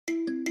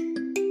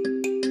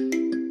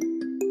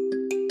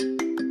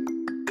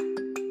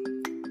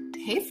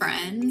Hey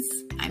friends,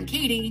 I'm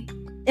Katie.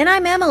 And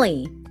I'm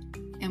Emily.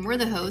 And we're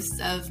the hosts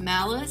of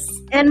Malice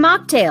and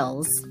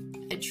Mocktails,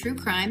 a true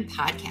crime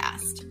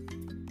podcast.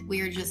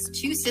 We are just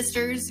two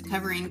sisters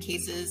covering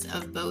cases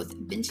of both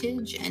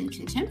vintage and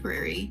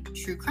contemporary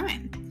true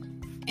crime.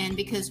 And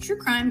because true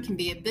crime can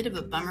be a bit of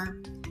a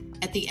bummer,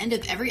 at the end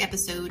of every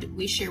episode,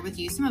 we share with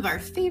you some of our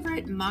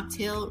favorite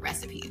mocktail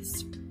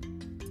recipes.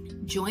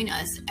 Join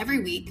us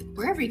every week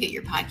wherever you get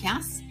your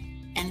podcasts.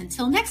 And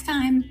until next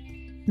time,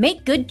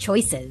 make good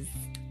choices.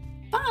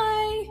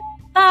 Bye.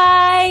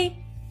 Bye.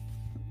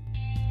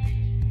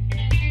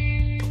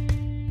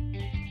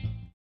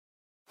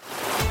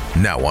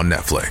 Now on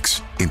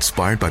Netflix,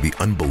 inspired by the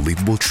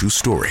unbelievable true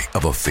story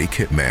of a fake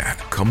hitman,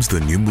 comes the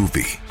new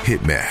movie,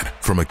 Hitman,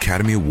 from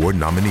Academy Award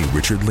nominee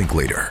Richard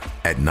Linklater.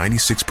 At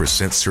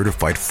 96%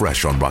 certified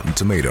fresh on Rotten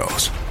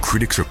Tomatoes,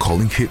 critics are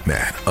calling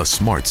Hitman a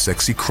smart,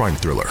 sexy crime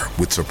thriller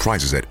with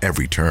surprises at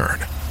every turn.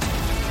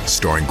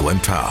 Starring Glenn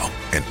Powell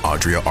and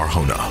Adria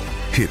Arjona,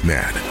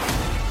 Hitman.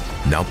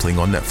 Now playing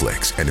on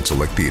Netflix and in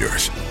select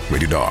theaters.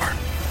 Rated R.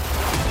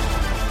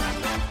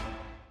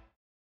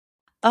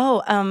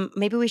 Oh,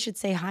 maybe we should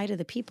say hi to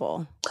the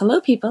people. Hello,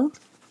 people.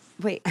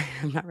 Wait,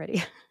 I'm not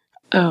ready.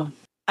 Oh.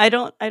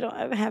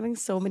 I'm having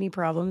so many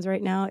problems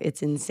right now.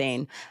 It's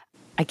insane.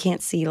 I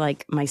can't see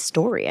like my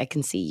story. I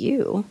can see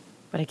you,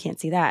 but I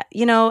can't see that.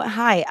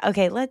 Hi.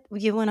 Okay,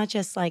 you want to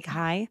just like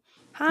hi?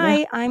 Hi,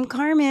 yeah. I'm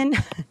Carmen.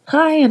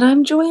 Hi, and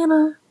I'm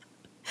Joanna.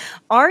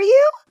 Are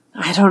you?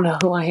 I don't know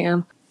who I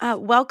am.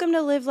 Welcome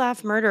to Live,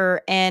 Laugh,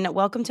 Murder, and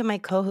welcome to my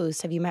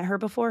co-host. Have you met her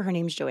before? Her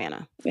name's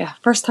Joanna. Yeah,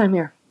 first time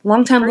here.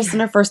 Long time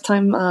listener, first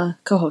time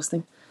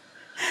co-hosting.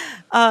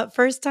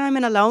 First time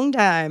in a long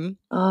time.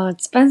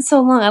 It's been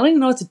so long. I don't even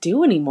know what to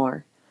do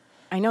anymore.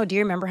 I know. Do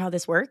you remember how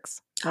this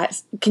works?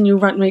 Can you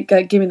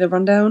give me the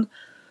rundown?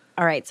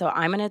 All right. So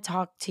I'm going to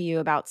talk to you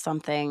about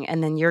something,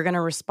 and then you're going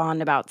to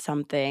respond about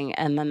something,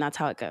 and then that's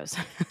how it goes.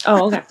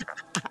 Oh, okay.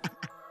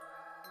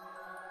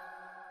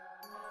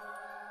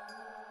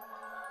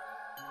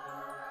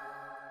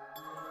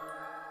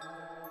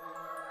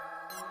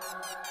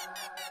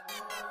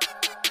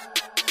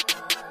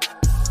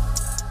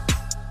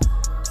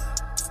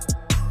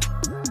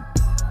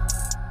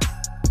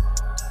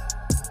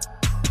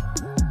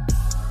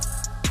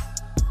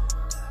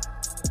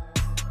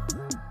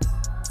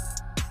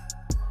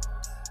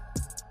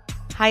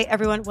 Hi,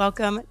 everyone.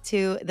 Welcome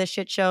to the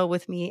shit show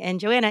with me and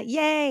Joanna.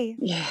 Yay!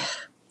 Yeah,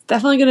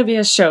 definitely going to be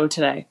a show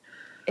today.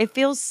 It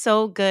feels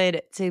so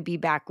good to be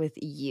back with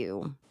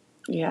you.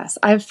 Yes,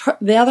 I've heard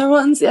the other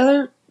ones,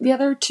 the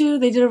other two,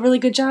 they did a really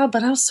good job,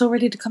 but I was so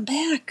ready to come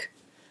back.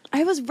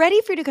 I was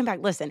ready for you to come back.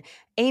 Listen,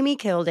 Amy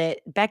killed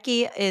it.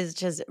 Becky is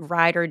just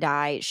ride or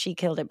die. She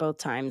killed it both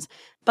times.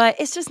 But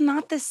it's just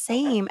not the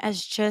same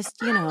as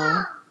just,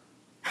 your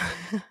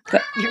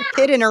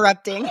kid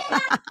interrupting.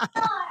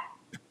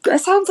 That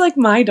sounds like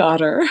my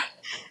daughter.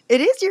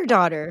 It is your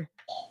daughter.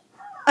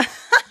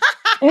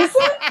 Is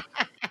it?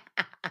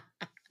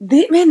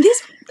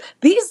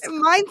 These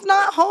mine's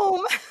not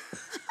home.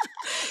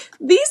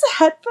 These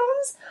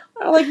headphones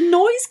are like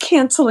noise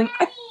canceling.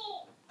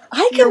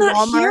 I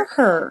cannot hear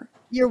her.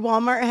 Your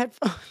Walmart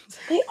headphones.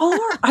 They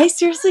are. I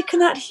seriously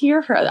cannot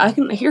hear her. I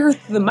can hear her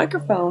through the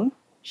microphone.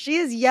 She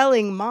is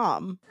yelling,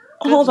 Mom.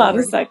 Hold on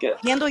a second.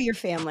 Handle your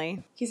family.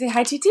 Can you say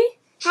hi, Titi?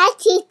 Hi,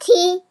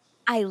 Titi.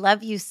 I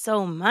love you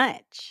so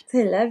much.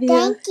 Say love you.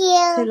 Thank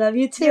you. I love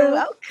you too. You're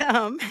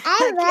welcome.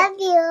 I love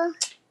you.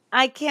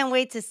 I can't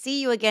wait to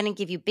see you again and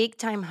give you big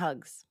time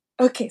hugs.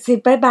 Okay, say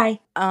bye-bye.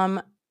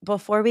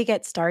 Before we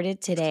get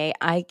started today,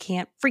 I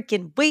can't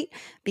freaking wait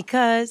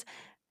because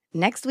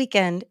next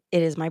weekend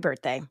it is my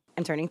birthday.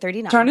 I'm turning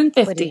 39. Turning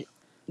 50.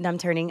 I'm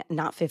turning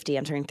not 50,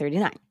 I'm turning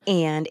 39.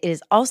 And it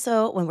is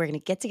also when we're going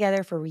to get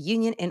together for a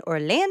reunion in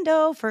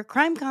Orlando for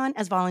CrimeCon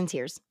as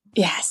volunteers.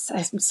 Yes,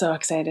 I'm so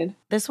excited.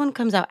 This one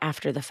comes out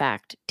after the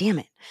fact. Damn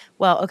it.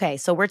 Well, okay,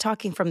 so we're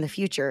talking from the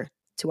future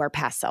to our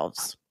past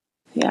selves.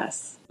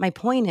 Yes. My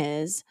point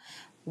is,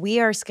 we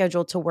are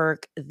scheduled to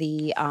work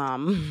the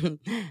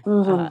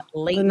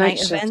late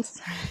night events.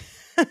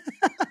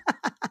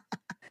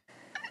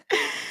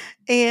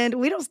 And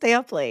we don't stay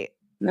up late.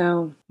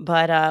 No.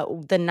 But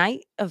the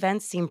night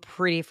events seem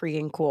pretty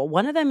freaking cool.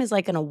 One of them is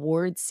like an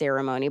awards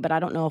ceremony, but I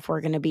don't know if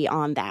we're going to be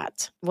on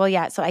that. Well,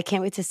 yeah, so I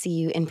can't wait to see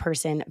you in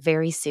person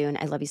very soon.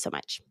 I love you so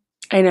much.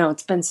 I know.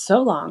 It's been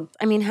so long.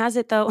 I mean, has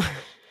it though?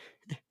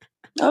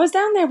 I was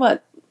down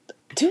there,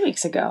 2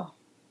 weeks ago?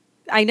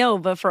 I know,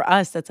 but for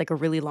us, that's like a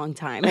really long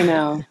time.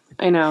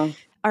 I know.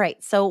 All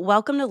right, so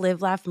welcome to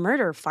Live, Laugh,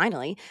 Murder,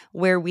 finally,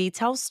 where we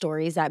tell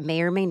stories that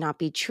may or may not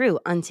be true.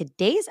 On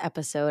today's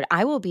episode,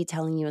 I will be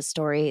telling you a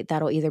story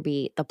that'll either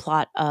be the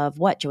plot of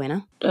what,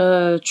 Joanna?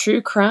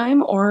 True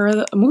crime or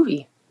a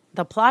movie.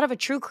 The plot of a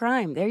true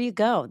crime. There you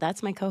go.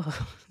 That's my co-host.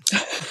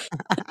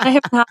 I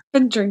have not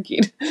been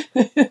drinking.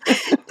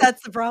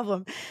 That's the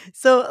problem.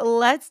 So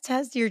let's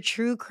test your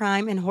true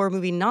crime and horror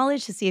movie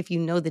knowledge to see if you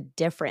know the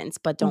difference.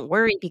 But don't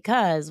worry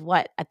because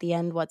at the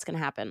end, what's going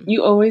to happen?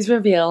 You always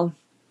reveal.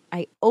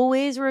 I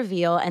always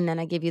reveal and then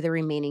I give you the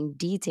remaining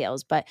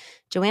details. But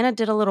Joanna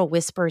did a little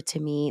whisper to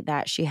me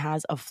that she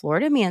has a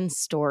Florida man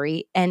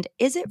story. And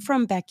is it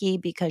from Becky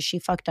because she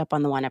fucked up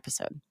on the one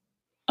episode?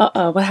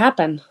 What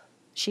happened?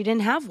 She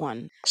didn't have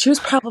one. She was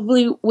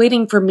probably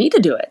waiting for me to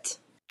do it.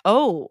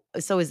 Oh,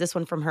 so is this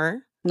one from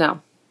her?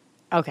 No.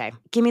 Okay.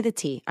 Give me the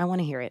tea. I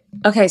want to hear it.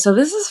 Okay, so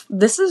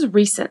this is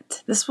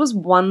recent. This was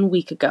 1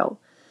 week ago.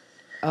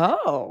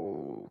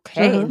 Oh,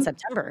 okay. In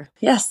September.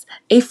 Yes.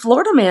 A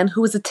Florida man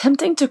who was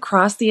attempting to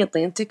cross the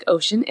Atlantic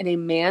Ocean in a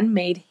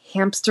man-made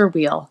hamster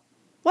wheel.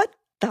 What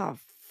the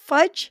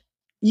fudge?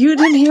 You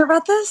didn't hear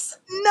about this?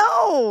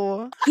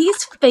 No.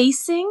 He's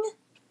facing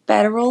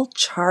federal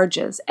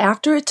charges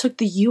after it took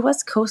the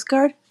U.S. Coast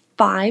Guard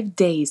 5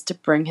 days to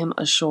bring him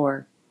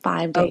ashore.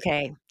 5 days.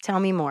 Okay. Tell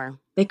me more.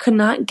 They could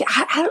not get,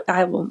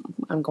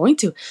 I'm going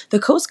to. The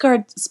Coast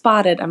Guard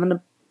spotted, I'm going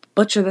to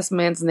butcher this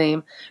man's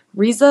name,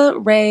 Reza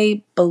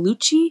Ray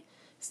Bellucci,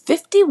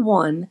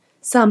 51,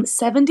 some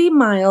 70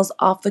 miles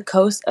off the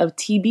coast of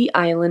Tybee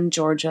Island,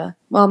 Georgia,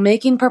 while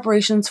making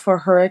preparations for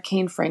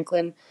Hurricane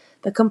Franklin.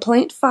 The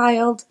complaint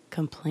filed.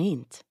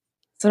 Complaint?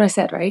 That's what I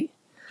said, right?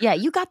 Yeah,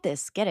 you got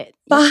this. Get it.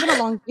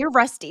 You're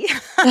rusty.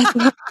 That's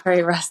not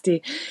very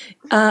rusty.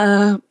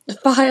 Filed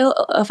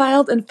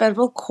in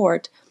federal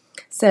court,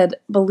 said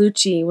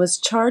Bellucci was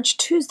charged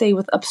Tuesday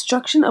with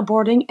obstruction of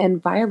boarding and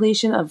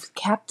violation of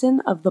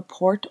captain of the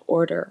port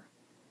order.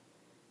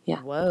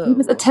 Yeah. Whoa. He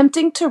was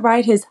attempting to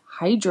ride his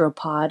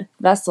hydropod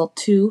vessel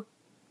to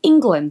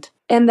England,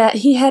 and that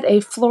he had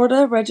a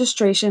Florida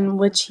registration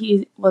which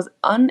he was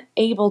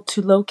unable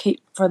to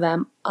locate for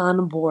them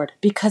on board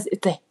because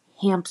it's a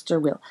hamster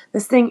wheel.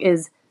 This thing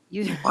is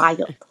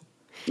wild.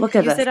 Look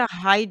at this. You said a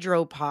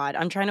hydropod.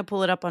 I'm trying to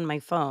pull it up on my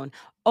phone.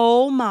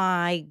 Oh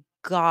my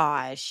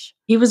gosh.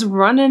 He was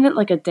running it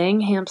like a dang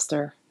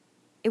hamster.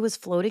 It was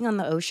floating on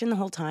the ocean the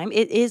whole time?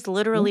 It is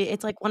literally,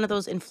 it's like one of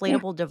those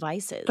inflatable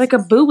devices. Like a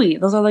buoy.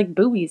 Those are like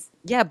buoys.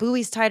 Yeah,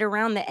 buoys tied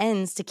around the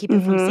ends to keep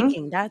it from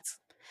sinking.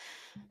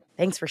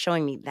 Thanks for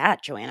showing me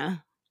that,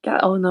 Joanna.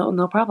 Oh,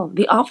 no problem.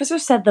 The officer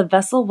said the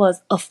vessel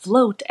was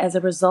afloat as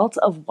a result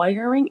of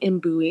wiring in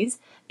buoys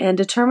and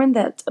determined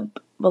that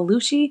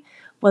Bellucci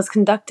was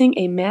conducting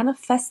a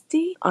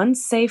manifestly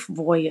unsafe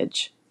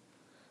voyage.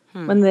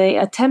 When they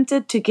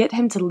attempted to get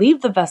him to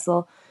leave the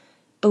vessel,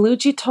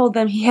 Bellucci told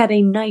them he had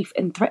a knife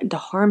and threatened to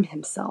harm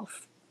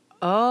himself.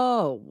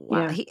 Oh,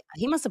 wow. Yeah.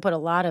 He must have put a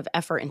lot of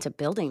effort into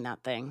building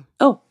that thing.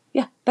 Oh,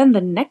 yeah. Then the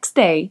next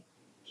day,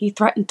 he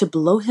threatened to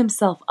blow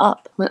himself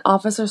up. When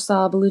officers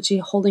saw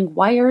Bellucci holding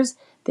wires,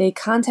 they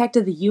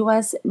contacted the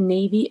U.S.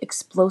 Navy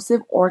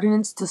Explosive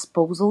Ordnance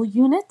Disposal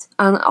Unit.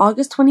 On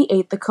August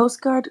 28th, the Coast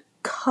Guard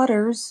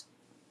cutters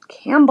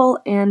Campbell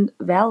and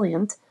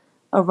Valiant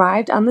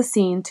arrived on the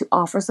scene to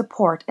offer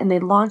support, and they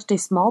launched a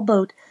small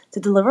boat to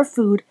deliver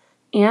food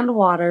and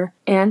water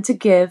and to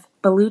give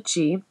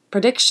Bellucci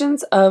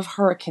predictions of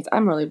hurricanes.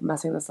 I'm really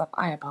messing this up.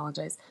 I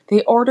apologize.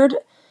 They ordered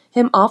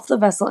him off the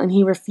vessel, and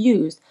he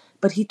refused,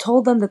 but he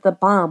told them that the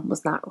bomb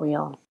was not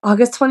real.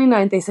 August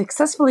 29th, they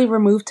successfully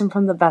removed him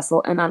from the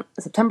vessel, and on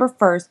September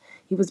 1st,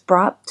 he was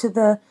brought to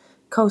the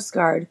Coast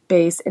Guard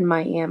base in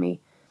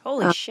Miami.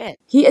 Holy shit.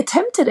 He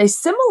attempted a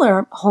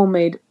similar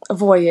homemade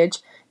voyage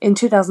in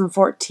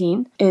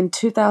 2014. In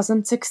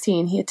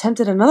 2016, he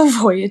attempted another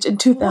voyage in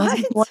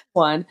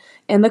 2021,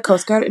 and the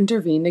Coast Guard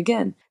intervened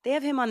again. They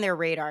have him on their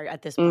radar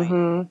at this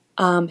point.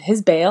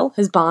 His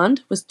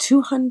bond was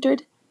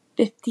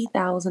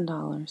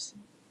 $250,000.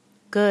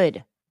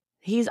 Good.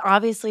 He's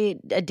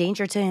obviously a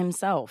danger to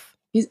himself.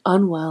 He's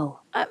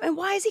unwell. And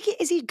why is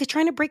he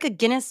trying to break a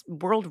Guinness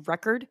World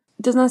Record?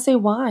 It does not say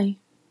why.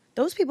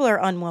 Those people are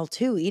unwell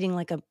too, eating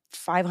like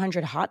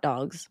 500 hot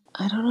dogs.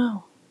 I don't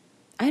know.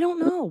 I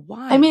don't know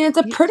why. I mean, it's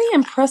a pretty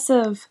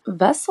impressive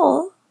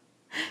vessel.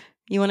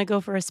 You want to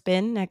go for a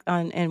spin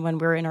and when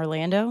we're in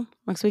Orlando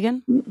next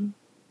weekend? No.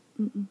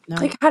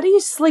 Like, how do you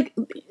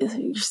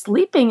you're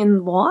sleeping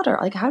in water?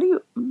 Like, how do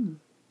you?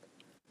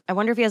 I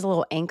wonder if he has a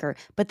little anchor.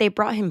 But they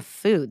brought him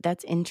food.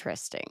 That's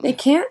interesting. He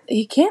can't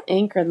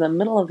anchor in the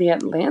middle of the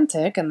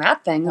Atlantic, and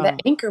that thing, the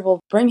anchor will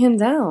bring him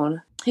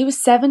down. He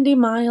was 70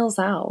 miles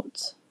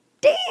out.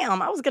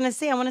 Damn, I was going to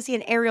say, I want to see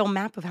an aerial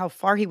map of how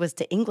far he was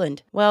to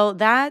England. Well,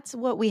 that's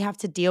what we have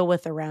to deal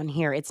with around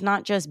here. It's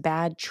not just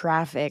bad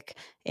traffic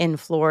in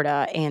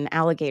Florida and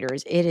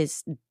alligators. It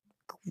is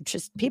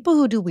just people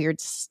who do weird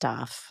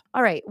stuff.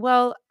 All right.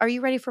 Well, are you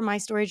ready for my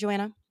story,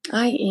 Joanna?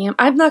 I am.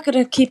 I'm not going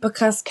to keep a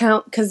cuss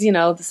count because,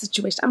 the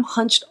situation. I'm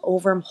hunched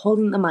over. I'm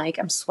holding the mic.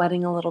 I'm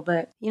sweating a little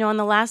bit. On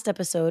the last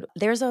episode,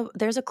 there's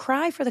a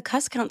cry for the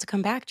cuss count to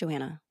come back,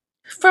 Joanna.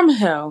 From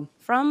who?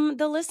 From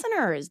the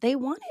listeners. They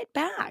want it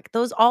back.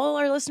 All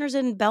our listeners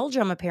in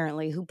Belgium,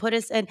 apparently, who put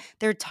us at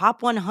their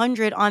top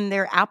 100 on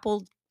their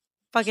Apple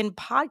fucking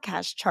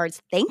podcast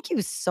charts. Thank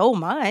you so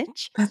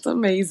much. That's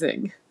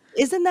amazing.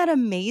 Isn't that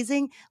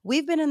amazing?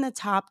 We've been in the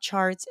top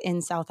charts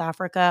in South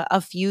Africa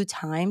a few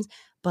times,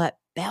 but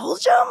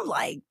Belgium?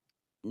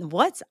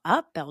 What's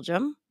up,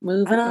 Belgium?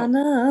 Moving on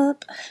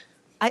up.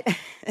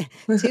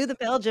 To the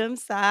Belgium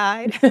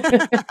side.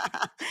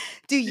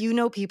 Do you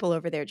know people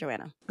over there,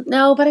 Joanna?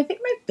 No, but I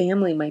think my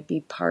family might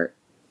be part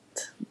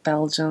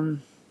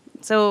Belgium.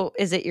 So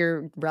is it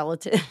your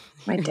relative?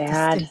 My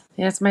dad.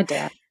 Yeah, it's my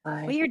dad.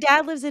 Well, your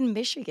dad lives in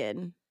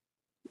Michigan.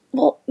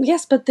 Well,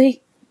 yes, but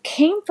they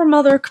came from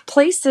other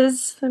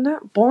places. They're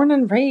not born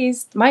and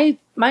raised. My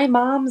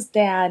mom's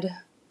dad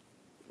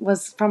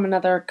was from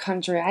another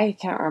country. I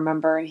can't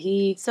remember.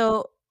 He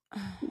So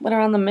went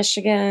around the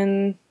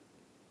Michigan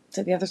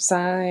to the other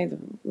side, the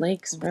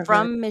lakes, river.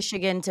 from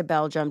Michigan to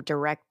Belgium,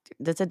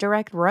 that's a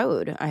direct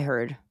road, I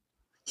heard.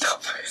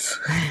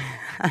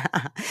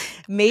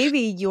 Maybe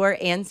your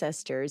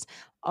ancestors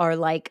are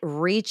like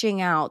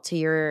reaching out to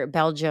your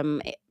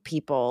Belgium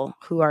people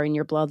who are in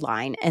your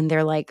bloodline, and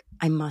they're like,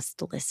 I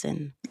must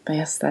listen.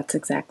 Yes, that's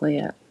exactly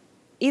it.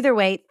 Either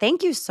way,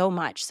 thank you so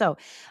much. So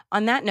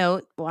on that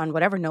note, on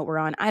whatever note we're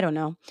on, I don't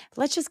know,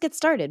 let's just get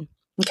started.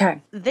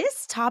 Okay.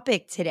 This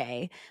topic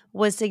today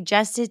was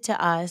suggested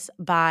to us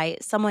by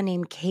someone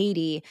named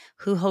Katie,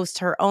 who hosts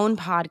her own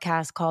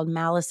podcast called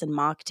Malice and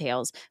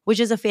Mocktails, which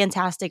is a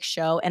fantastic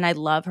show. And I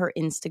love her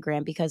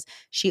Instagram because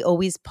she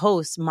always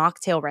posts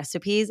mocktail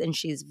recipes and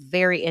she's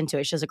very into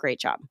it. She does a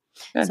great job.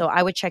 Good. So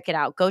I would check it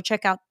out. Go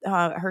check out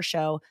her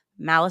show,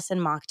 Malice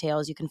and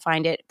Mocktails. You can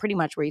find it pretty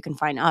much where you can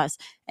find us,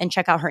 and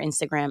check out her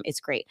Instagram.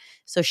 It's great.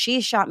 So she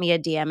shot me a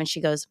DM and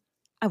she goes,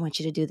 I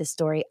want you to do this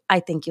story. I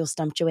think you'll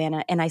stump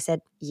Joanna. And I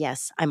said,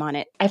 yes, I'm on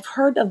it. I've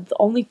heard of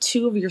only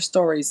 2 of your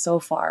stories so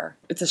far.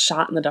 It's a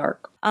shot in the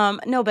dark.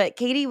 No, but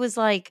Katie was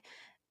like,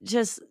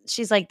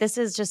 she's like, this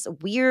is just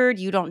weird.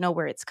 You don't know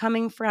where it's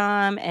coming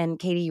from. And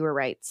Katie, you were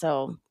right.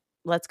 So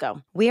let's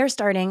go. We are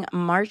starting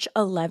March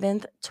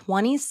 11th,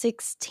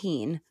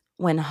 2016,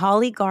 when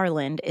Holly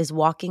Garland is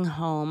walking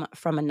home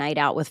from a night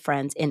out with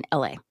friends in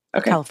LA,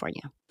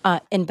 California.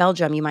 In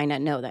Belgium, you might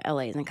not know that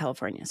LA is in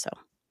California. So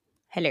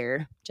hello.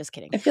 Just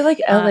kidding. I feel like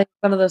LA is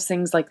one of those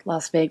things like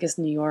Las Vegas,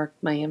 New York,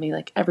 Miami,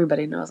 like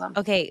everybody knows them.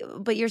 Okay,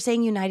 but you're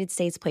saying United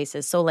States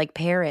places, so like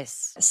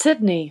Paris.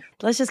 Sydney.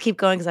 Let's just keep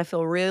going because I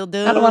feel real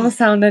dumb. I don't want to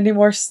sound any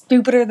more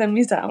stupider than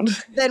we sound.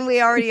 Than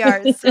we already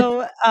are.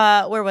 So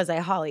where was I?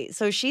 Holly.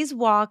 So she's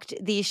walked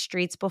these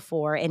streets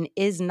before and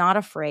is not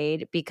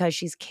afraid because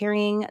she's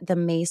carrying the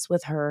mace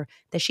with her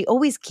that she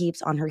always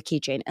keeps on her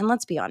keychain. And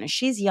let's be honest,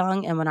 she's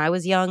young. And when I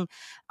was young,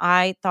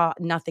 I thought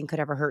nothing could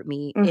ever hurt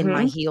me in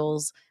my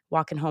heels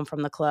walking home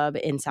from the club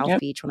in South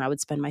Beach when I would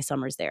spend my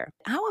summers there.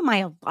 How am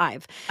I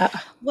alive?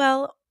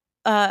 Well,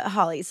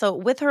 Holly, so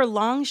with her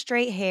long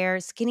straight hair,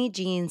 skinny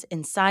jeans,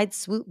 and side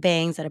swoop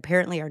bangs that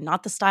apparently are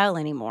not the style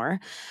anymore,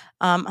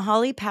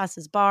 Holly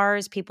passes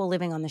bars, people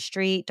living on the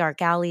street,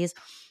 dark alleys,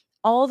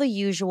 all the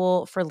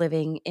usual for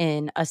living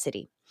in a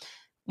city.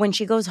 When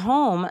she goes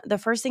home, the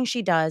first thing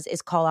she does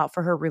is call out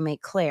for her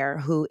roommate Claire,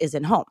 who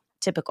isn't home.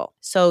 Typical.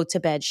 So to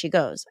bed she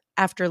goes.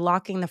 After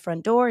locking the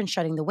front door and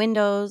shutting the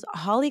windows,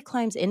 Holly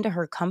climbs into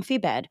her comfy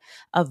bed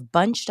of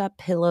bunched up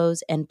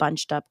pillows and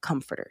bunched up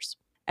comforters.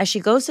 As she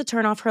goes to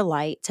turn off her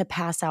light to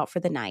pass out for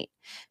the night,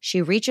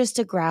 she reaches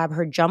to grab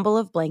her jumble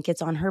of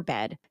blankets on her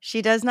bed.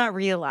 She does not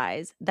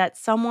realize that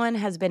someone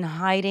has been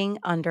hiding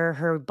under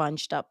her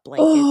bunched up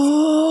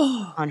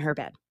blankets on her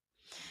bed.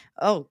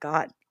 Oh,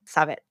 God.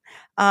 Stop it.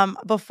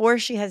 Before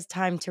she has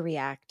time to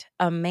react,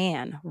 a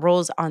man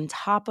rolls on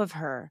top of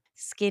her,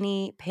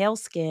 skinny, pale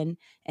skin,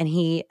 and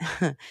he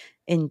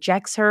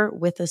injects her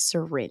with a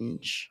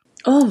syringe.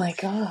 Oh my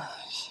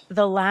gosh.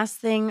 The last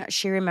thing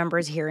she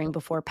remembers hearing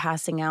before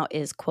passing out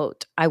is,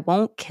 quote, I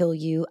won't kill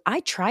you. I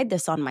tried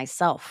this on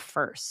myself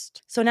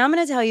first. So now I'm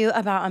going to tell you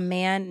about a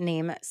man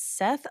named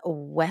Seth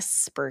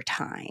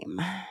Wespertime.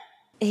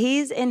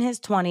 He's in his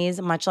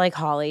 20s, much like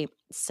Holly.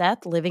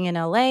 Seth living in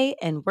LA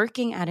and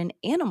working at an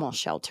animal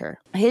shelter.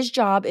 His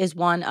job is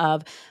one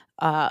of,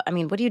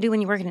 what do you do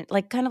when you work in it?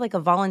 Like kind of like a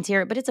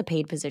volunteer, but it's a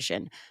paid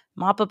position.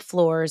 Mop up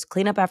floors,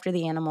 clean up after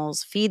the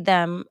animals, feed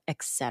them,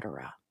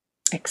 etc.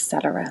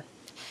 Etc.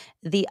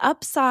 The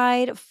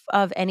upside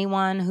of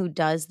anyone who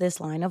does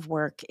this line of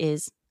work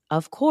is,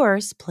 of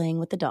course, playing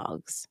with the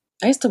dogs.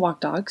 I used to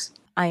walk dogs.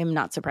 I am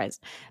not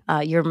surprised.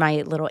 You're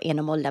my little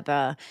animal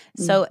lover.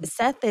 So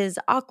Seth is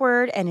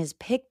awkward and is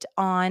picked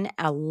on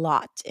a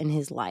lot in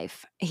his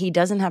life. He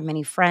doesn't have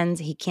many friends.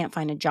 He can't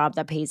find a job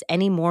that pays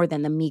any more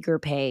than the meager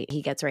pay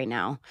he gets right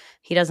now.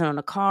 He doesn't own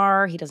a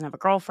car. He doesn't have a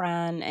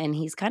girlfriend. And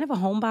he's kind of a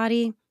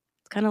homebody.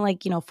 It's kind of like,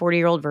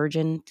 40-year-old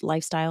virgin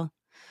lifestyle.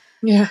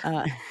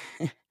 Yeah.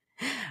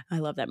 I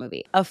love that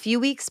movie. A few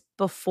weeks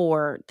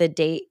before the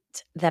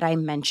date that I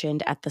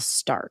mentioned at the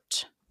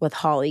start with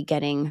Holly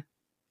getting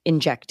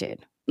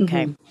injected.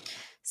 Okay.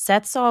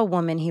 Seth saw a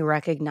woman he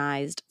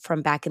recognized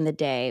from back in the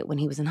day when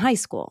he was in high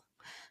school.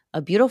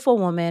 A beautiful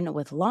woman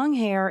with long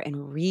hair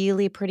and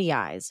really pretty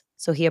eyes.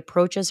 So he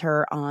approaches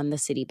her on the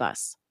city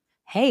bus.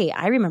 Hey,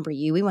 I remember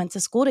you. We went to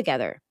school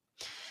together.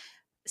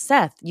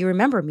 Seth, you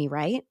remember me,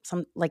 right?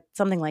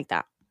 Something like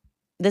that.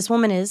 This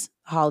woman is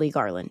Holly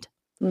Garland.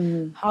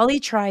 Mhm. Holly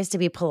tries to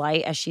be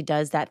polite as she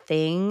does that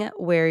thing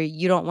where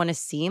you don't want to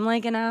seem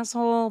like an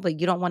asshole, but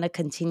you don't want to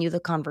continue the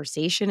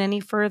conversation any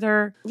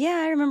further.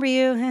 Yeah, I remember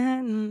you.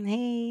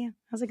 Hey,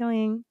 how's it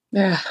going?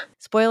 Yeah.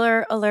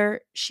 Spoiler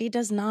alert, she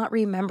does not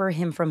remember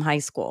him from high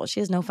school. She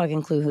has no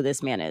fucking clue who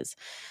this man is.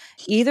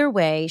 Either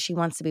way, she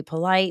wants to be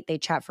polite. They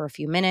chat for a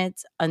few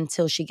minutes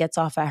until she gets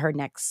off at her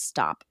next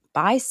stop.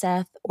 Bye,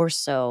 Seth, or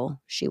so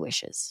she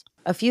wishes.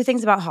 A few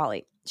things about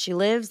Holly. She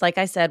lives, like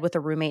I said, with a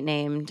roommate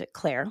named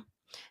Claire.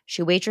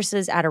 She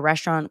waitresses at a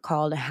restaurant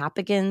called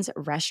Happigan's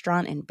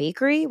Restaurant and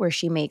Bakery, where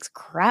she makes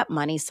crap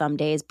money some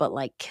days, but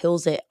like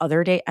kills it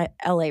other day at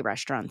LA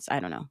restaurants. I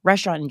don't know,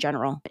 restaurant in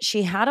general.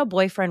 She had a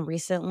boyfriend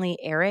recently,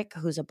 Eric,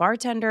 who's a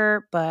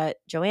bartender, but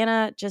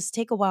Joanna, just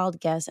take a wild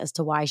guess as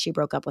to why she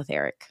broke up with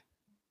Eric.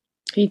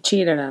 He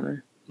cheated on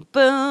her.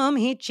 Boom,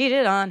 he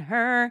cheated on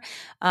her.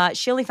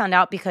 She only found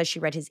out because she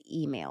read his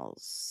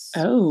emails.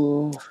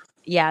 Oh.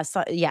 Yeah,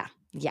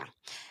 yeah.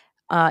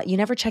 You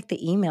never check the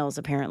emails,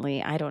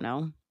 apparently. I don't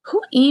know. Who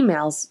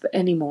emails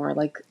anymore?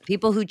 Like,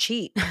 People who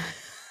cheat.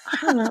 I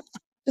don't know.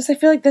 Just I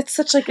feel like that's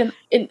such like an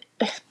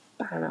I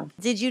don't know.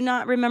 Did you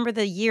not remember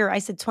the year? I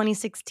said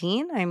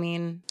 2016. I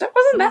mean, That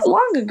wasn't that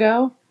long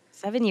ago.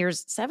 7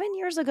 years. 7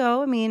 years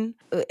ago. I mean,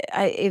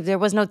 if there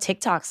was no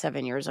TikTok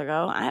 7 years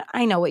ago.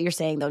 I know what you're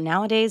saying, though.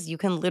 Nowadays, you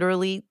can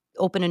literally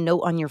open a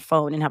note on your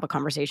phone and have a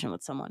conversation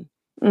with someone.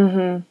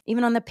 Mm-hmm.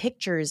 Even on the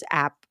pictures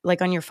app,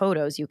 like on your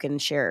photos, you can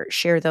share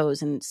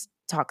those and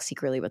talk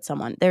secretly with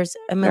someone. There's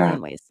a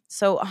million ways.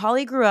 So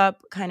Holly grew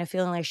up kind of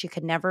feeling like she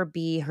could never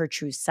be her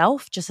true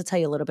self. Just to tell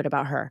you a little bit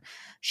about her,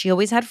 she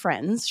always had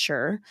friends,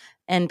 sure,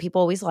 and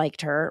people always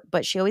liked her,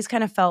 but she always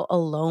kind of felt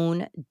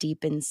alone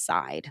deep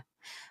inside.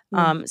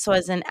 So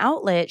as an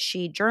outlet,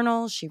 she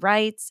journals, she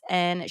writes,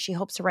 and she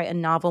hopes to write a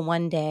novel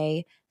one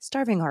day,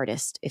 starving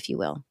artist, if you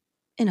will,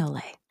 in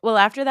LA. Well,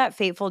 after that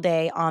fateful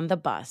day on the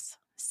bus,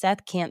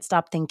 Seth can't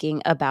stop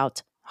thinking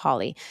about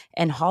Holly,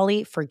 and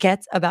Holly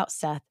forgets about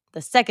Seth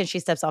the second she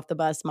steps off the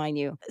bus, mind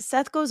you.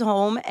 Seth goes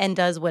home and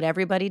does what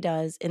everybody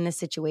does in this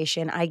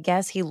situation. I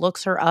guess he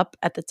looks her up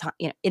at the time,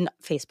 in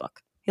Facebook.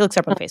 He looks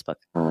her up on Facebook.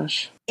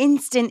 Gosh.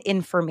 Instant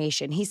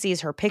information. He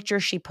sees her picture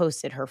she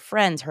posted, her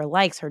friends, her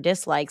likes, her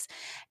dislikes,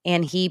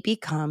 and he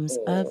becomes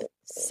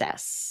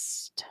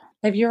obsessed.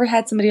 Have you ever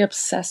had somebody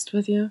obsessed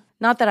with you?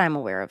 Not that I'm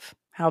aware of.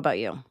 How about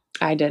you?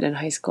 I did in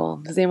high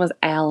school. His name was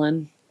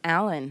Alan.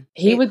 Alan.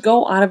 He would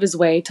go out of his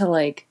way to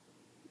like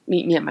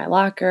meet me at my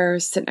locker,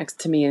 sit next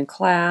to me in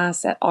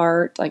class, at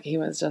art. Like he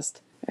was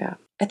just, yeah.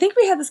 I think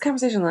we had this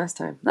conversation last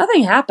time.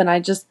 Nothing happened.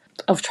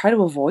 I've tried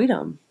to avoid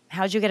him.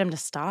 How'd you get him to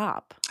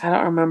stop? I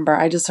don't remember.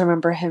 I just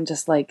remember him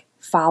just like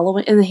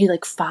following, and then he'd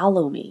like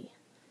follow me.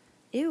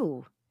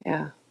 Ew.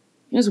 Yeah.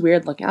 He was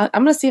weird looking. I'm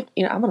going to see if,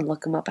 I'm going to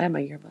look him up. I have my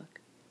yearbook.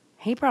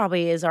 He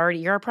probably is already,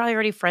 you're probably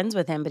already friends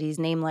with him, but he's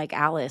named like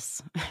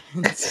Alice.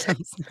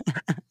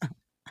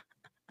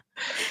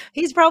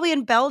 He's probably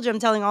in Belgium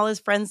telling all his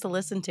friends to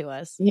listen to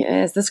us.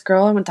 Yes, this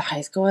girl I went to high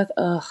school with,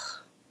 ugh,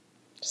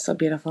 so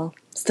beautiful.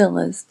 Still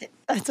is.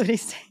 That's what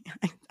he's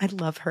saying. I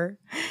love her.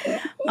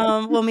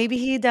 Well, maybe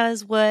he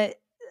does what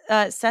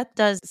Seth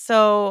does.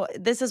 So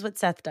this is what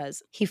Seth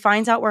does. He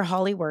finds out where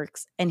Holly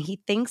works, and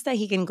he thinks that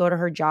he can go to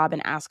her job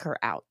and ask her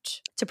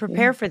out. To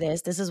prepare for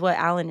this is what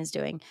Alan is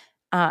doing.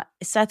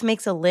 Seth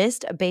makes a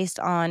list based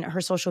on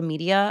her social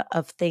media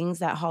of things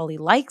that Holly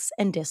likes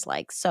and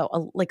dislikes.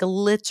 So like a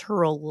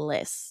literal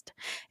list.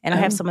 And I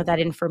have some of that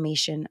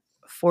information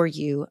for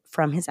you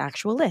from his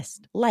actual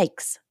list.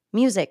 Likes,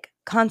 music,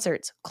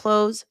 concerts,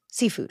 clothes,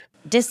 seafood.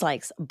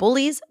 Dislikes,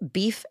 bullies,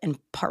 beef, and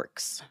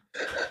parks.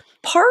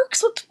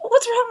 Parks?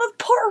 What's wrong with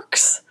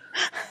parks?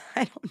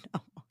 I don't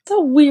know. It's a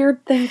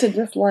weird thing to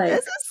dislike.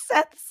 This is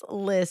Seth's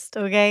list,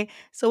 okay?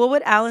 So what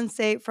would Alan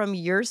say from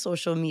your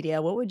social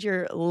media? What would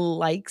your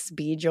likes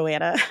be,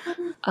 Joanna?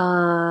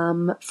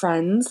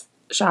 Friends,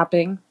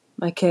 shopping,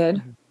 my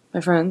kid,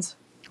 my friends.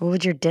 What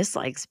would your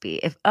dislikes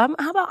be? If how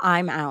about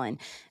I'm Alan?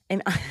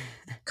 And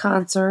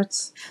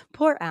Concerts.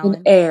 Poor Alan.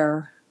 And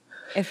air.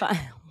 If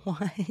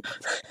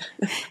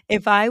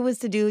I was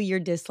to do your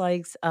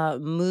dislikes,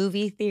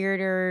 movie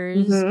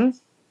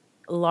theaters,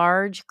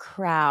 large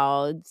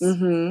crowds,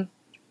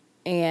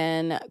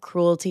 and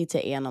cruelty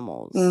to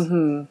animals.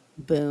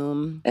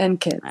 Boom. And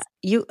kids.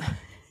 You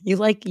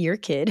like your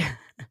kid?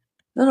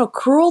 No,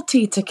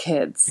 cruelty to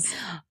kids.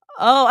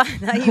 Oh, I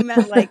thought you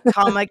meant like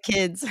comma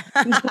kids.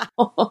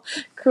 No,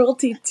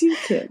 cruelty to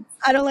kids.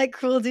 I don't like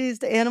cruelties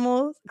to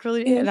animals.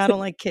 Cruelty, and I don't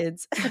like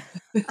kids.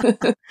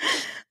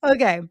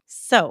 Okay,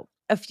 so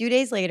a few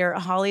days later,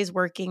 Holly's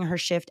working her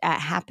shift at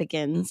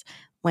Happigan's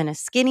when a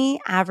skinny,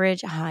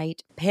 average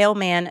height, pale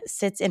man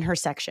sits in her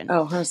section.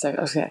 Oh, her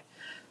section. Okay.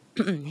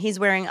 He's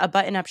wearing a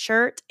button-up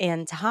shirt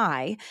and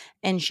tie,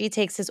 and she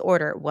takes his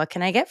order. What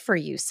can I get for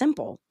you?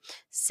 Simple.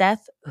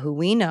 Seth, who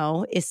we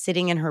know is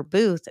sitting in her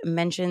booth,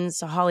 mentions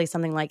to Holly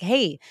something like,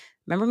 hey,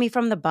 remember me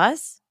from the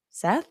bus,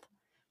 Seth?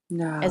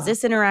 No. As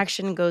this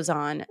interaction goes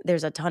on,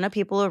 there's a ton of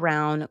people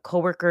around,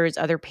 coworkers,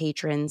 other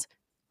patrons,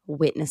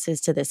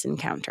 witnesses to this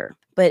encounter.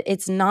 But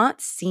it's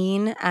not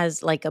seen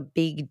as like a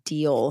big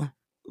deal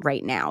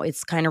right now.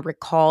 It's kind of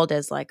recalled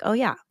as like, oh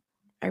yeah,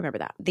 I remember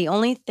that. The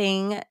only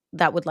thing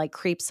that would like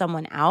creep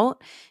someone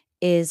out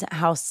is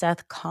how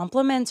Seth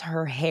compliments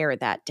her hair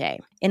that day.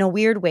 In a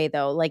weird way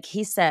though, like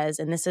he says,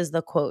 and this is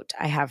the quote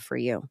I have for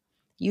you,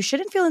 "You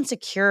shouldn't feel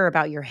insecure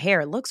about your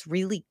hair. It looks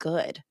really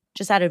good."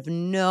 Just out of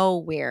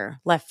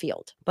nowhere, left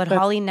field. But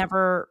Holly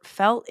never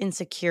felt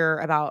insecure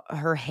about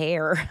her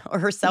hair or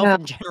herself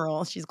in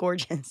general. She's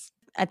gorgeous.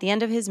 At the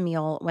end of his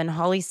meal, when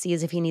Holly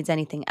sees if he needs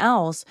anything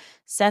else,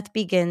 Seth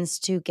begins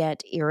to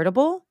get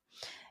irritable.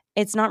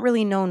 It's not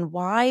really known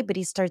why, but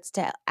he starts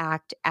to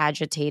act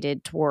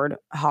agitated toward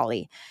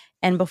Holly.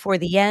 And before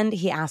the end,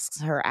 he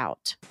asks her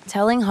out,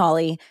 telling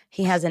Holly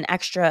he has an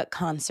extra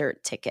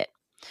concert ticket.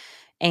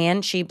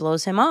 And she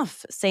blows him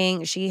off,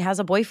 saying she has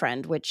a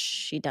boyfriend, which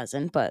she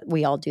doesn't, but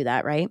we all do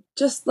that, right?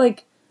 Just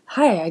like,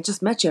 hi, I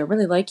just met you. I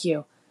really like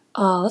you.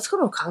 Let's go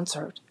to a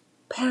concert.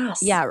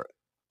 Pass.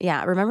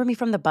 Yeah. Remember me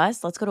from the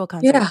bus? Let's go to a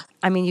concert. Yeah.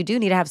 I mean, you do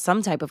need to have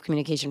some type of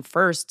communication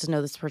first to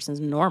know this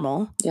person's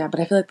normal. Yeah, but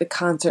I feel like the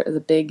concert is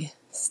a big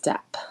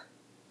step.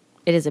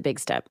 It is a big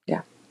step.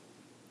 Yeah.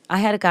 I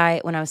had a guy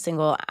when I was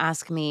single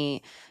ask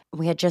me,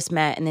 we had just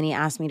met, and then he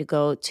asked me to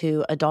go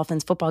to a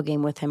Dolphins football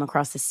game with him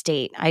across the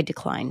state. I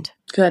declined.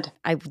 Good.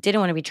 I didn't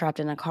want to be trapped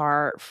in a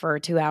car for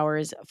 2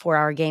 hours,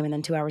 4-hour game, and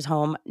then 2 hours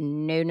home.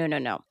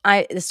 No.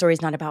 The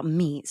story's not about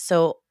me.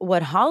 So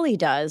what Holly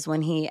does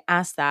when he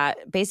asks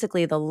that,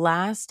 basically the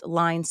last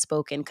line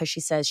spoken, because she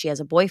says she has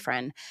a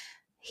boyfriend,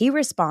 he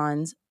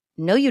responds,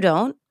 "No, you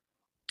don't."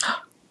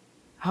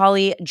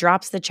 Holly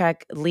drops the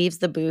check, leaves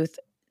the booth.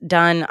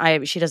 Done.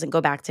 She doesn't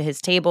go back to his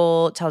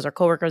table, tells her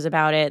coworkers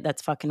about it.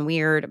 That's fucking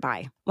weird.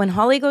 Bye. When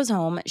Holly goes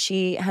home,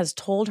 she has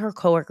told her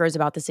coworkers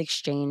about this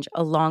exchange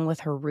along with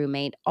her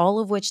roommate, all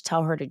of which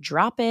tell her to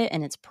drop it,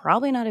 and it's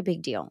probably not a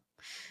big deal.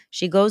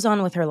 She goes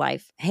on with her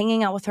life,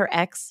 hanging out with her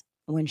ex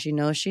when she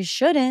knows she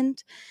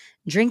shouldn't,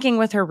 drinking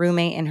with her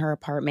roommate in her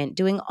apartment,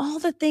 doing all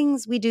the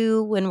things we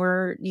do when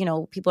we're,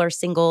 people are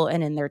single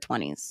and in their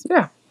 20s.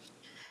 Yeah.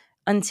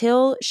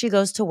 Until she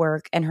goes to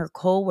work and her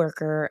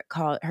coworker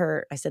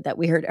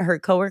her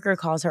coworker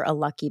calls her a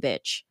lucky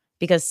bitch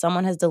because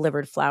someone has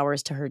delivered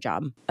flowers to her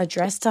job,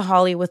 addressed to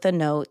Holly with a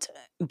note,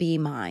 "Be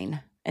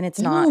mine." And it's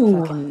not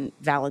fucking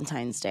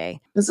Valentine's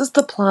Day. Is this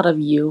the plot of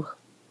You?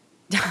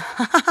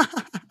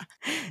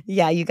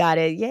 Yeah, you got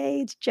it.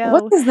 Yay, it's Joe.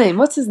 What's his name?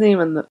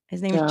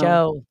 His name is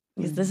Joe.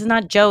 This is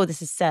not Joe.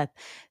 This is Seth.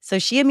 So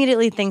she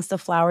immediately thinks the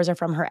flowers are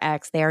from her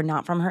ex. They are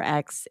not from her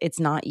ex. It's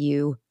not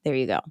you. There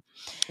you go.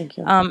 Thank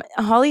you.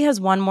 Holly has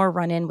one more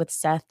run-in with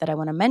Seth that I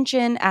want to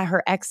mention at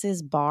her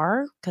ex's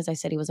bar, because I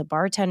said he was a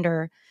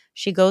bartender.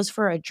 She goes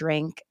for a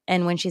drink,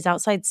 and when she's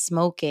outside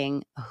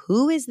smoking,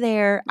 who is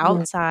there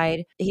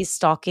outside? He's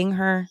stalking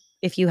her,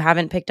 if you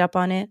haven't picked up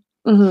on it.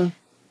 Mm-hmm.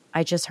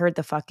 I just heard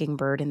the fucking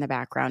bird in the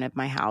background of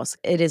my house.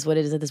 It is what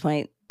it is at this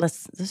point.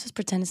 Let's just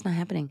pretend it's not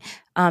happening.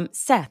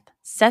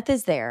 Seth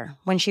is there.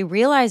 When she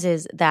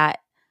realizes that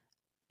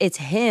it's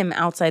him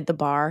outside the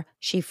bar,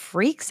 she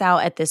freaks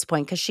out at this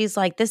point because she's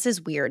like, this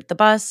is weird. The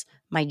bus,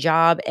 my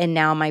job, and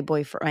now my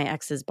boyfriend, my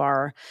ex's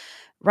bar.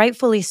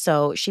 Rightfully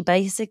so. She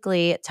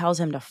basically tells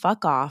him to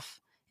fuck off.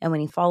 And when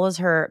he follows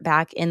her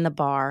back in the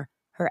bar,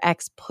 her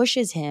ex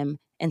pushes him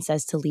and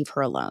says to leave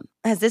her alone.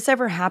 Has this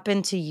ever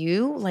happened to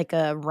you? Like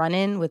a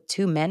run-in with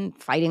two men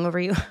fighting over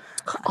you?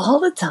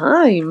 All the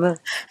time.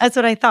 That's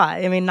what I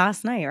thought. I mean,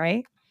 last night,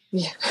 right?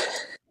 Yeah.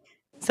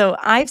 So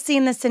I've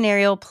seen this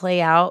scenario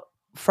play out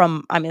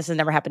this has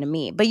never happened to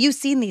me, but you've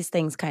seen these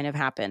things kind of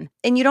happen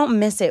and you don't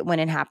miss it when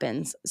it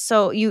happens.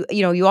 So you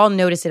all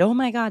notice it. Oh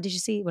my God, did you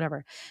see?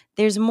 Whatever.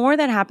 There's more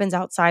that happens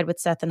outside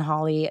with Seth and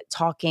Holly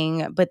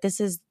talking, but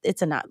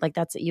it's a nut. Like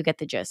you get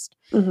the gist.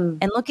 Mm-hmm.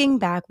 And looking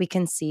back, we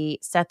can see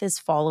Seth is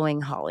following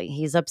Holly.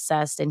 He's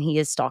obsessed and he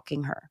is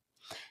stalking her.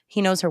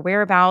 He knows her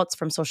whereabouts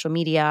from social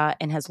media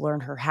and has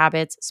learned her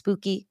habits.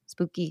 Spooky,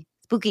 spooky,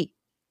 spooky.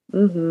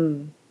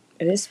 Mm-hmm.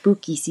 It is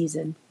spooky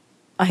season.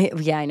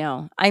 I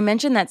know. I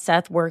mentioned that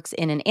Seth works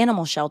in an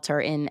animal shelter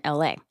in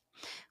LA,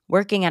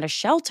 working at a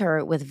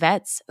shelter with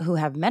vets who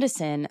have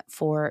medicine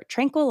for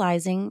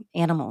tranquilizing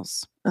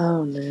animals.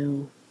 Oh,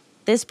 no.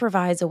 This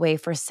provides a way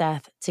for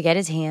Seth to get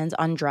his hands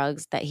on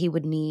drugs that he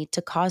would need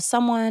to cause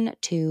someone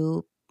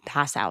to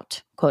pass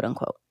out, quote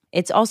unquote.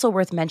 It's also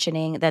worth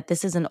mentioning that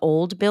this is an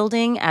old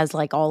building, as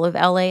like all of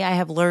LA, I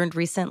have learned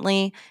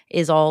recently,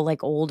 is all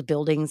like old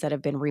buildings that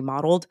have been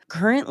remodeled.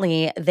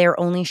 Currently, they're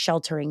only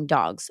sheltering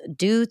dogs.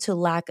 Due to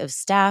lack of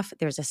staff,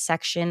 there's a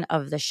section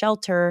of the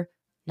shelter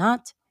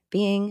not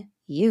being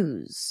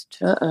used.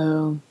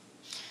 Uh-oh.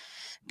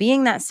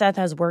 Being that Seth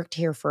has worked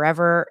here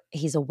forever,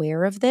 he's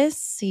aware of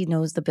this. He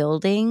knows the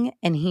building,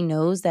 and he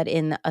knows that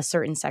in a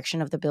certain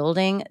section of the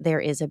building, there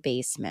is a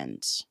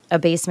basement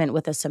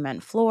with a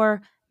cement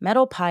floor,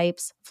 metal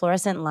pipes,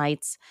 fluorescent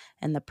lights,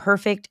 and the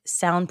perfect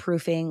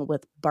soundproofing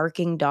with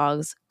barking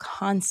dogs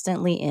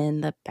constantly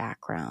in the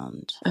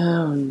background.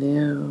 Oh,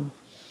 no.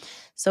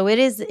 So it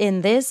is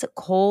in this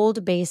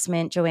cold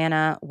basement,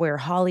 Joanna, where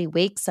Holly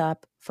wakes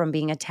up from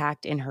being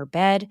attacked in her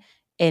bed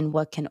in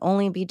what can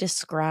only be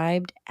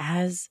described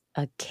as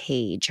a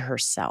cage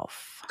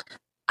herself.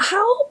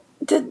 How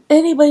did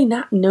anybody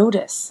not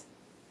notice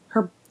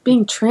her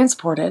being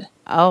transported?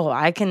 Oh,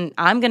 I'm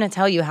going to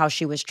tell you how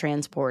she was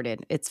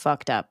transported. It's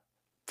fucked up,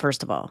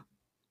 first of all.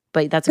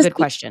 But that's a good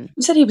question.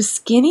 You said he was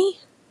skinny?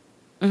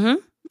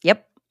 Mm-hmm.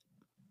 Yep.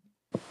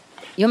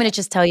 You want me to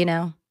just tell you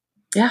now?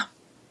 Yeah.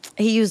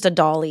 He used a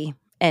dolly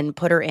and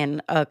put her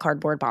in a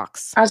cardboard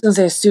box. I was going to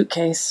say a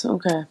suitcase.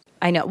 Okay.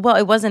 I know. Well,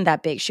 it wasn't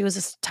that big. She was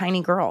a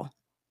tiny girl.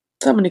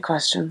 So many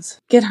questions.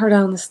 Get her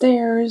down the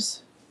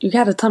stairs. You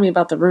got to tell me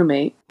about the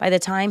roommate. By the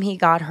time he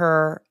got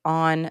her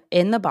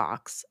in the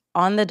box,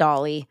 on the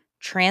dolly,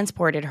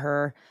 transported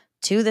her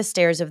to the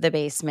stairs of the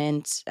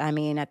basement. I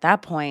mean, at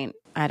that point,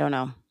 I don't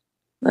know.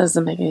 That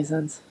doesn't make any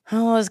sense.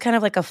 Oh, it was kind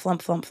of like a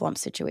flump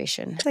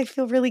situation. I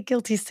feel really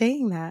guilty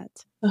saying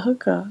that. Oh,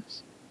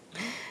 gosh.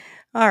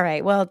 All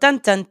right. Well, dun,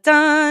 dun,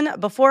 dun.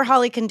 Before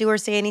Holly can do or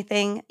say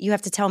anything, you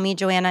have to tell me,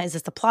 Joanna, is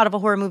this the plot of a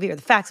horror movie or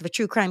the facts of a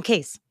true crime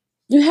case?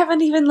 You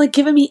haven't even,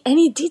 given me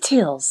any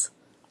details.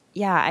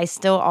 Yeah, I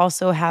still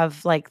also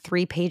have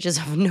 3 pages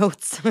of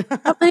notes.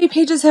 How many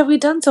pages have we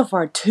done so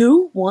far?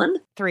 2? 1?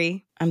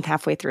 3. I'm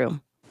halfway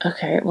through.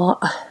 Okay, well,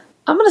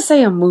 I'm going to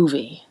say a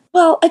movie.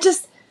 Well,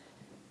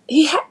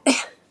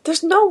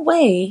 there's no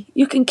way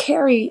you can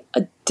carry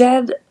a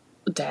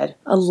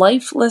a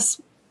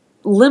lifeless,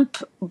 limp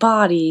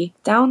body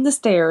down the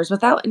stairs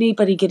without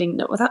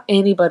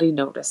anybody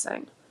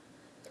noticing.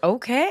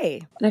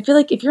 Okay. And I feel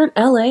like if you're in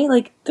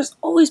LA, there's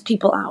always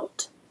people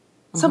out.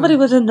 Somebody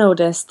would have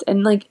noticed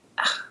and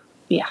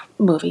yeah,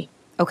 movie.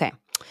 Okay.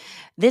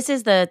 This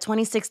is the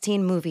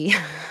 2016 movie.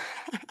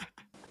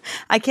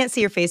 I can't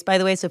see your face, by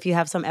the way, so if you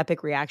have some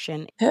epic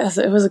reaction. Yes,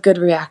 it was a good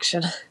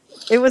reaction.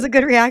 It was a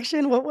good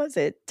reaction? What was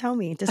it? Tell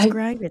me.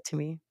 Describe it to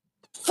me.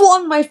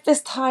 Flung my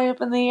fist high up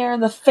in the air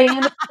and the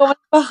fan is going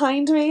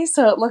behind me,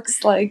 so it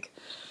looks like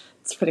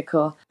it's pretty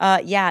cool.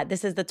 Yeah,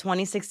 this is the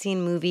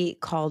 2016 movie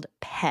called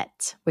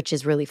Pet, which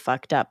is really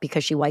fucked up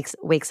because she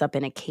wakes up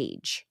in a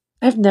cage.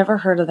 I've never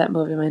heard of that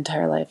movie my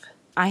entire life.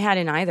 I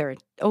hadn't either.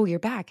 Oh, you're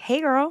back.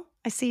 Hey, girl.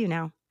 I see you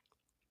now.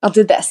 I'll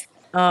do this.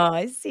 Oh,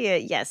 I see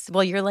it. Yes.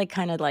 Well, you're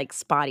kind of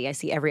spotty. I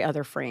see every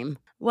other frame.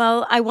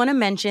 Well, I want to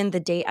mention the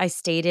date I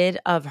stated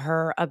of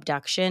her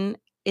abduction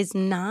is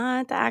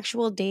not the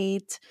actual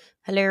date.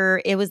 Hello.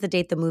 It was the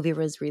date the movie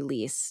was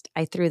released.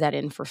 I threw that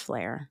in for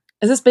flair.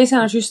 Is this based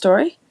on a true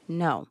story?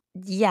 No.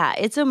 Yeah,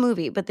 it's a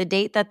movie, but the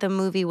date that the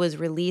movie was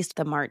released,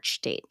 the March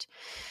date.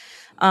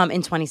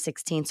 In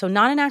 2016. So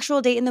not an actual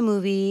date in the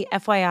movie,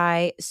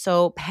 FYI.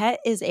 So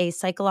Pet is a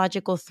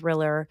psychological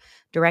thriller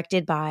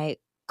directed by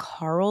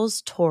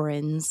Carls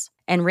Torrens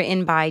and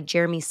written by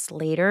Jeremy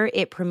Slater.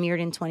 It premiered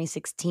in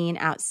 2016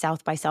 at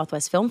South by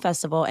Southwest Film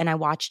Festival, and I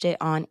watched it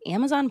on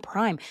Amazon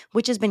Prime,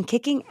 which has been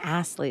kicking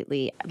ass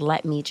lately,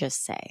 let me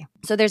just say.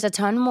 So there's a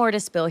ton more to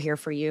spill here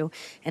for you,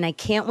 and I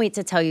can't wait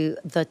to tell you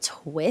the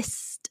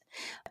twist,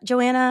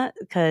 Joanna,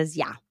 because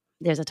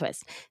there's a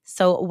twist.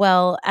 So,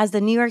 well, as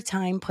the New York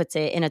Times puts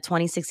it in a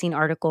 2016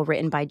 article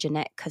written by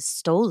Jeanette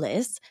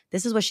Costolis,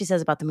 this is what she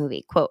says about the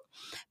movie. Quote,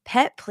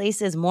 Pet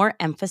places more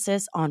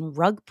emphasis on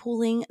rug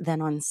pulling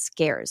than on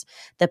scares.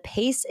 The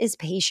pace is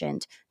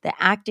patient, the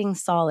acting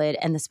solid,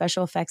 and the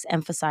special effects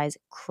emphasize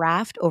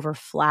craft over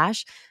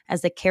flash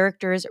as the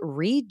characters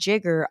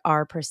rejigger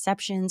our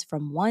perceptions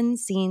from one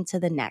scene to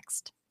the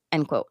next.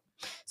 End quote.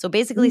 So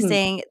basically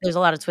saying there's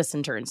a lot of twists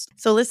and turns.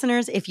 So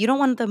listeners, if you don't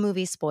want the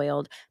movie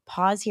spoiled,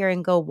 pause here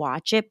and go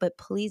watch it. But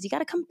please, you got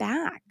to come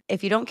back.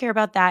 If you don't care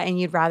about that and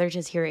you'd rather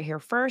just hear it here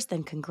first,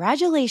 then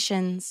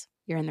congratulations.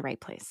 You're in the right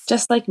place.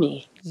 Just like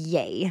me.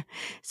 Yay.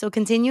 So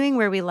continuing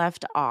where we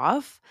left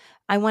off,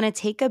 I want to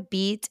take a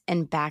beat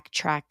and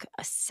backtrack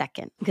a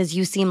second because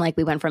you seem like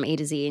we went from A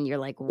to Z and you're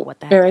like, what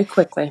the heck? Very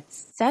quickly.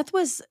 Seth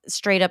was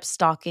straight up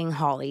stalking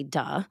Holly,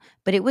 duh,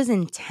 but it was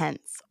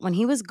intense. When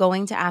he was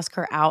going to ask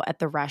her out at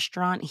the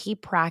restaurant, he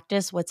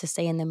practiced what to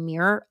say in the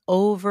mirror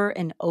over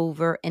and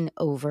over and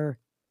over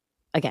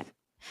again.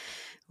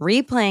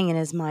 Replaying in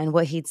his mind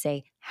what he'd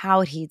say,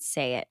 how he'd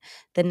say it.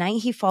 The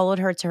night he followed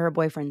her to her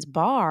boyfriend's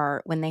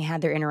bar when they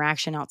had their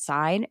interaction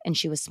outside and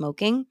she was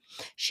smoking,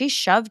 she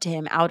shoved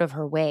him out of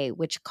her way,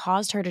 which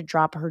caused her to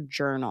drop her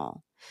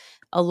journal,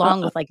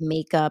 along with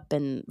makeup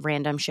and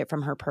random shit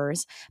from her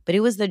purse. But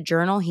it was the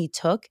journal he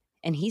took,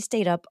 and he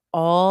stayed up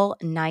all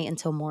night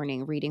until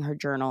morning reading her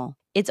journal.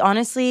 It's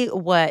honestly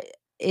what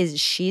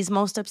she's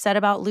most upset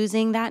about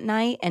losing that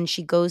night, and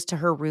she goes to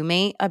her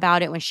roommate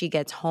about it when she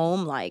gets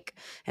home,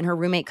 and her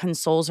roommate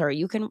consoles her.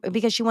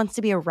 Because she wants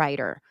to be a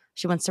writer.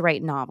 She wants to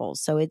write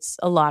novels. So it's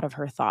a lot of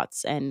her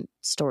thoughts and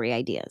story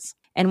ideas.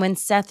 And when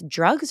Seth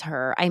drugs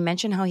her, I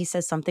mentioned how he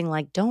says something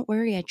like, don't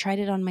worry, I tried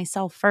it on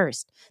myself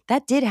first.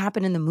 That did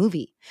happen in the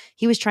movie.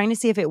 He was trying to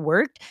see if it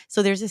worked.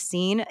 So there's a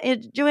scene,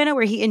 Joanna,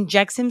 where he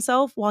injects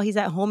himself while he's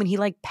at home and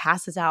he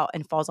passes out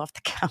and falls off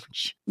the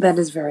couch. That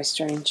is very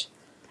strange.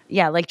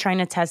 Yeah, trying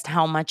to test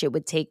how much it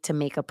would take to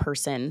make a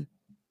person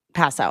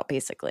pass out,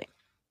 basically.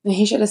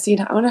 He should have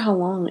seen. I wonder how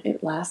long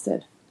it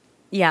lasted.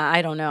 Yeah,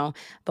 I don't know.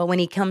 But when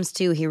he comes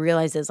to, he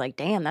realizes, like,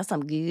 damn, that's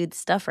some good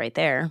stuff right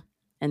there.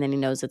 And then he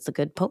knows it's a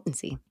good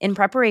potency. In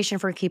preparation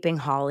for keeping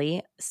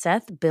Holly,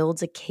 Seth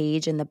builds a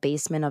cage in the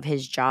basement of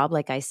his job,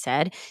 like I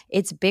said.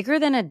 It's bigger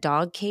than a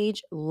dog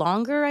cage,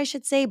 longer, I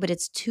should say, but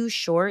it's too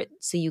short,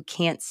 so you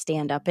can't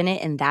stand up in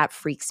it, and that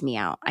freaks me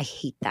out. I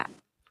hate that.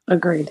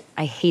 Agreed.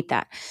 I hate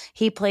that.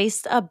 He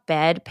placed a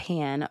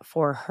bedpan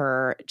for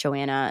her,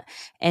 Joanna,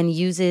 and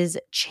uses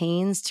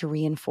chains to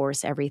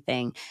reinforce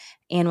everything.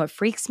 And what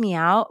freaks me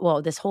out,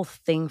 well, this whole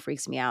thing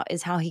freaks me out,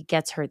 is how he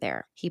gets her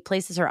there. He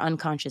places her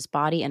unconscious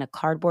body in a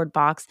cardboard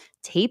box,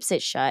 tapes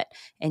it shut,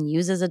 and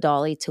uses a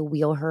dolly to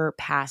wheel her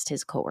past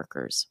his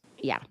coworkers.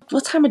 Yeah.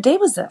 What time of day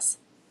was this?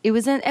 It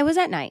was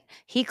at night.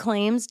 He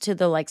claims to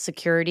the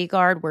security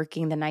guard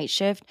working the night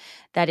shift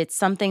that it's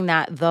something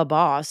that the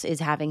boss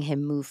is having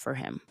him move for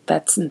him.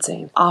 That's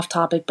insane. Off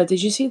topic, but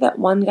did you see that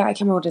one guy, I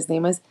can't remember what his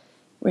name is,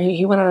 where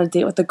he went on a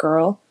date with the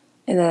girl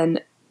and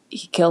then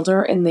he killed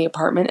her in the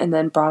apartment and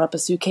then brought up a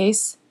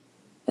suitcase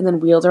and then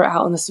wheeled her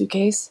out in the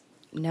suitcase?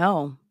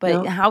 No,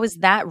 but how is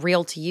that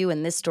real to you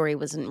and this story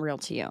wasn't real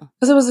to you?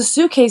 Because it was a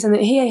suitcase and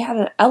then he had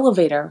an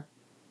elevator.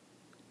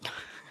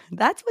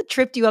 That's what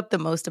tripped you up the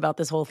most about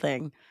this whole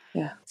thing.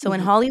 Yeah. So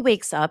when Holly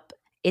wakes up,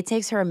 it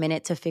takes her a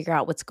minute to figure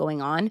out what's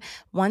going on.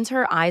 Once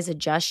her eyes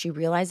adjust, she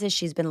realizes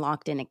she's been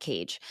locked in a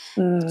cage.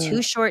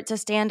 Too short to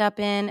stand up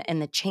in,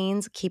 and the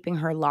chains keeping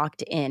her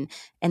locked in.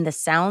 And the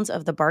sounds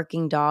of the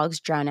barking dogs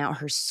drown out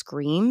her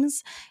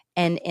screams.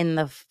 And in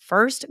the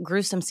first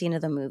gruesome scene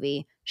of the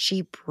movie,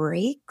 she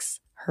breaks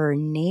her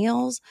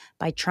nails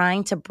by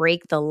trying to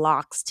break the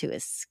locks to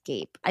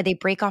escape. They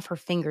break off her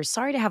fingers.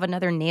 Sorry to have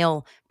another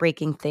nail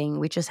breaking thing.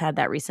 We just had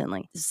that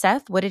recently.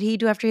 Seth, what did he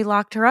do after he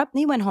locked her up?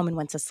 He went home and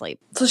went to sleep.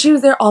 So she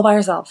was there all by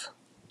herself?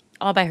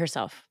 All by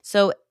herself.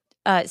 So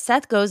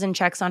Seth goes and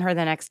checks on her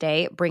the next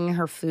day, bringing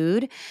her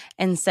food,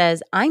 and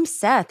says, "I'm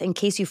Seth, in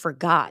case you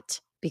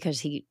forgot," because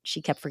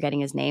she kept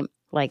forgetting his name,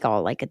 like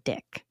a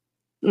dick.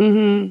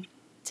 Mm-hmm.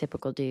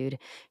 Typical dude.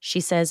 She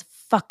says,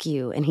 "Fuck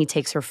you," and he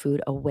takes her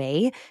food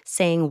away,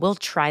 saying, "We'll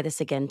try this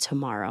again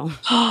tomorrow."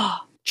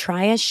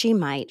 Try as she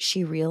might,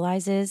 she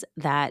realizes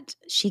that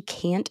she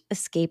can't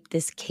escape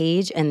this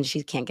cage and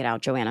she can't get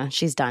out, Joanna.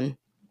 She's done.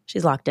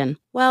 She's locked in.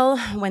 Well,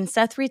 when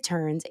Seth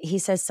returns, he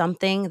says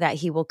something that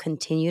he will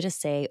continue to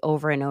say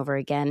over and over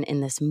again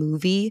in this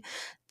movie,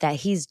 that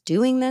he's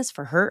doing this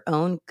for her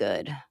own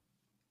good.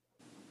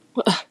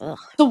 Ugh.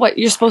 So what,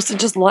 you're supposed to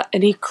just let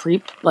any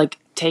creep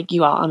take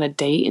you out on a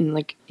date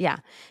and Yeah.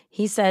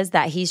 He says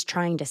that he's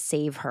trying to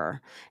save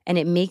her. And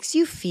it makes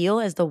you feel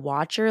as the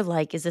watcher,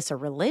 is this a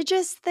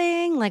religious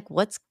thing?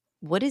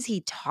 What is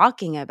he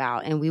talking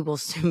about? And we will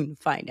soon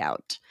find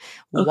out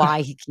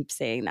why he keeps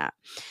saying that.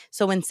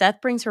 So when Seth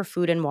brings her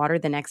food and water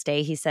the next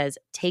day, he says,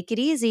 "Take it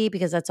easy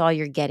because that's all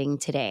you're getting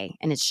today.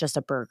 And it's just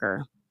a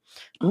burger."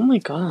 Oh my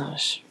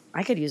gosh.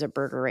 I could use a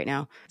burger right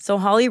now. So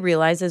Holly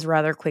realizes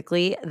rather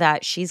quickly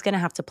that she's going to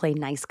have to play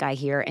nice guy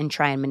here and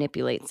try and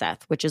manipulate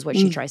Seth, which is what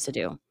she tries to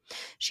do.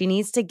 She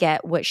needs to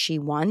get what she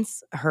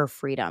wants, her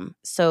freedom.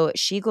 So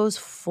she goes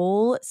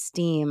full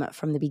steam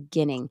from the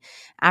beginning.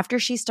 After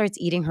she starts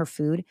eating her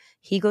food,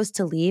 he goes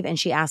to leave and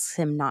she asks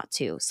him not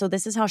to. So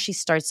this is how she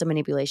starts the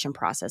manipulation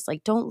process.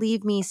 Don't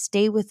leave me,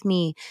 stay with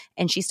me.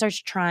 And she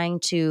starts trying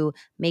to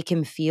make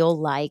him feel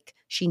like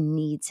she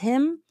needs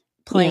him,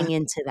 playing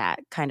into that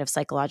kind of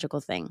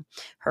psychological thing.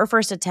 Her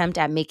first attempt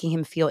at making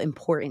him feel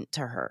important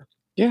to her.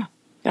 Yeah.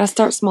 Gotta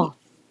start small.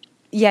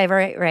 Yeah,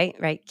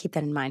 right. Keep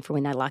that in mind for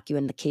when I lock you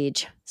in the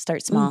cage.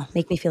 Start small.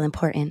 Make me feel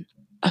important.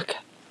 Okay.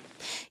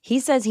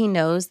 He says he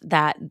knows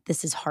that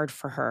this is hard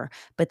for her,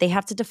 but they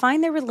have to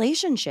define their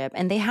relationship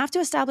and they have to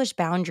establish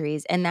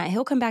boundaries, and that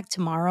he'll come back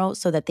tomorrow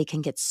so that they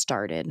can get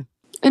started.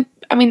 And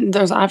I mean,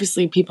 there's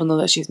obviously people know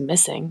that she's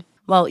missing.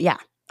 Well, yeah.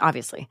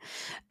 Obviously.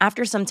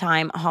 After some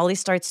time, Holly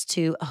starts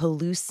to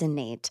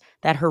hallucinate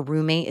that her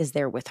roommate is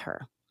there with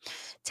her,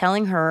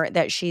 telling her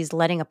that she's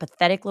letting a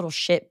pathetic little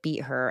shit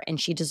beat her and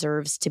she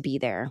deserves to be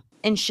there.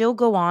 And she'll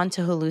go on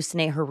to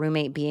hallucinate her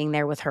roommate being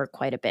there with her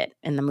quite a bit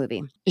in the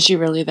movie. Is she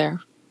really there?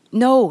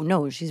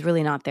 No, she's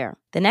really not there.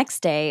 The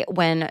next day,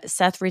 when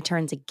Seth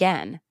returns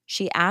again,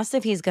 she asks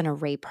if he's going to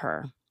rape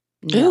her.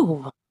 No.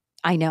 Ew.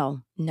 I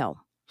know. No.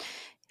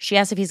 She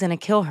asks if he's going to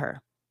kill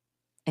her.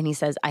 And he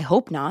says, "I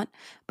hope not."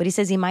 But he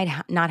says he might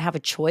not have a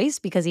choice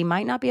because he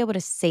might not be able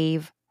to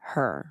save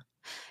her.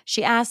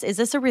 She asks, "Is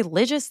this a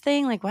religious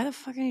thing? Why the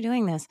fuck are you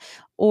doing this?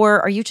 Or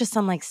are you just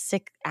some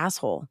sick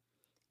asshole?"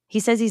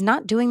 He says he's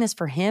not doing this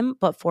for him,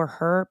 but for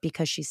her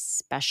because she's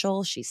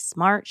special, she's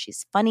smart,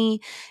 she's funny.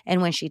 And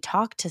when she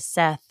talked to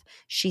Seth,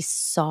 she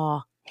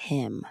saw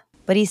him.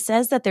 But he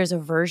says that there's a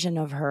version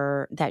of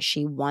her that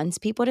she wants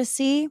people to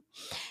see.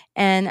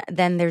 And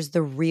then there's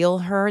the real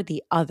her,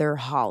 the other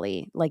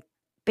Holly.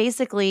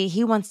 Basically,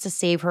 he wants to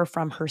save her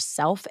from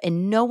herself,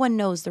 and no one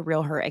knows the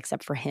real her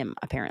except for him,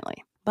 apparently.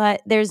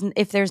 But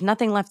if there's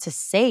nothing left to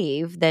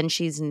save, then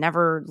she's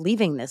never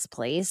leaving this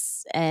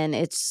place, and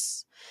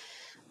it's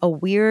a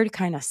weird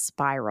kind of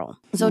spiral.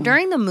 So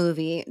during the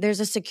movie, there's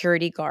a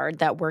security guard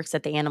that works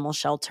at the animal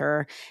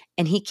shelter,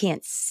 and he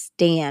can't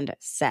stand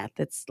Seth.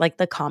 It's like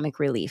the comic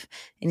relief.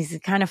 And he's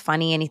kind of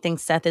funny, and he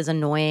thinks Seth is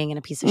annoying and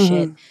a piece of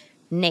shit.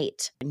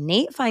 Nate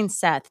finds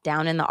Seth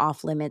down in the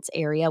off limits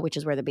area, which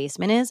is where the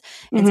basement is,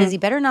 and says he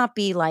better not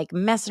be like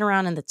messing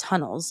around in the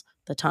tunnels,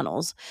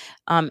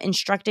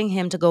 instructing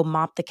him to go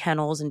mop the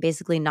kennels and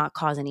basically not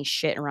cause any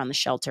shit around the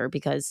shelter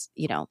because,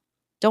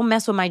 don't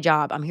mess with my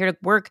job. I'm here to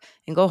work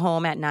and go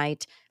home at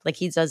night. Like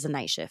he does the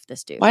night shift,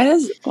 this dude. Why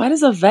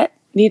does a vet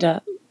need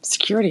a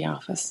security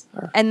office?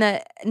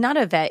 And not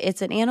a vet,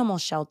 it's an animal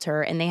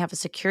shelter, and they have a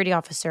security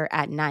officer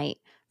at night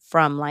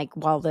from like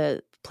while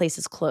the place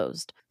is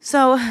closed.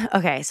 So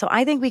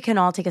I think we can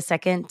all take a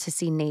second to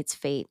see Nate's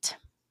fate.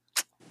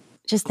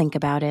 Just think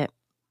about it.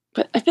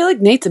 But I feel like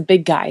Nate's a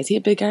big guy. Is he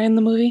a big guy in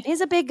the movie?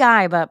 He's a big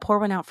guy, but pour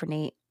one out for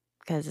Nate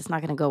because it's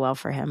not going to go well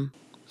for him.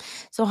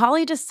 So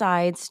Holly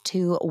decides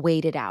to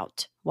wait it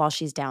out while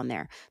she's down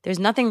there. There's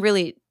nothing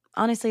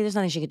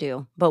she could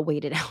do but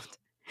wait it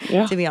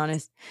out, to be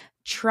honest.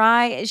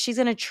 She's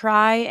going to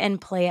try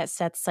and play at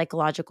Seth's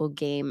psychological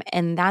game,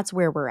 and that's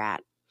where we're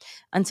at.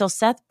 Until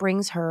Seth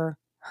brings her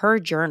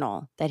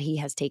journal that he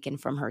has taken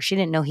from her. She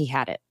didn't know he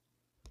had it.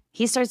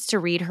 He starts to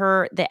read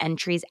her the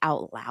entries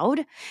out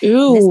loud.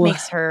 Ew.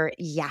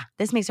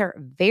 This makes her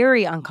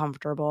very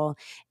uncomfortable.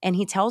 And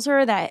he tells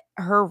her that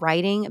her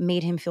writing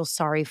made him feel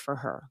sorry for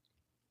her.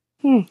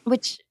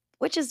 Which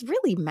is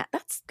really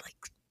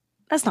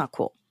that's not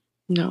cool.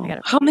 No.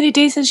 How many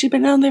days has she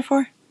been down there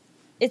for?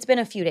 It's been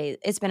a few days.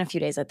 It's been a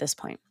few days at this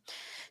point.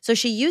 So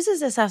she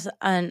uses this as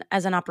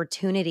an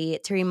opportunity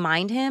to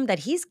remind him that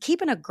he's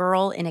keeping a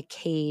girl in a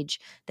cage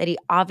that he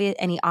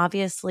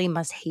obviously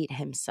must hate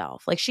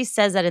himself. Like she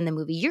says that in the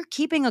movie, you're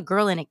keeping a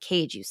girl in a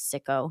cage, you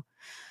sicko.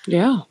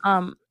 Yeah.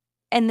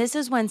 And this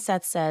is when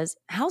Seth says,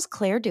 "How's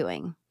Claire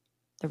doing?"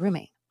 The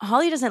roommate.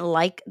 Holly doesn't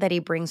like that he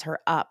brings her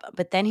up,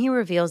 but then he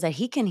reveals that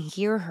he can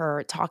hear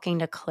her talking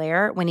to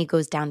Claire when he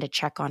goes down to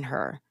check on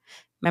her.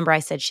 Remember I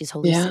said she's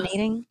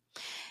hallucinating?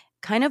 Yeah.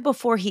 Kind of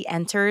before he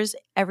enters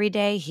every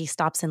day, he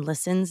stops and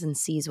listens and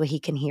sees what he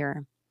can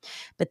hear.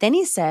 But then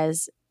he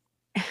says,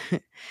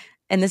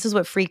 and this is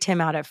what freaked him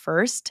out at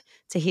first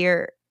to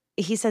hear,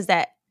 he says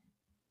that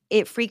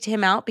it freaked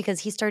him out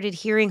because he started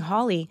hearing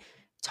Holly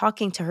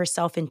talking to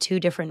herself in two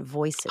different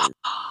voices.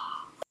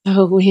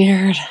 So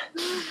weird.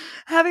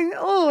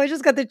 I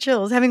just got the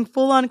chills. Having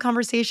full-on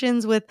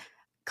conversations with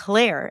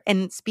Claire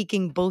and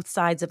speaking both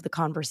sides of the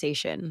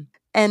conversation.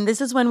 And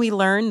this is when we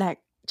learn that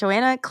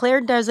Joanna,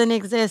 Claire doesn't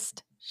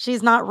exist.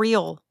 She's not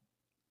real.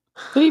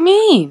 What do you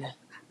mean?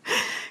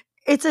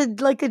 It's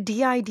like a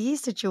DID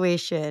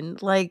situation,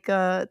 like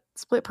a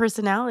split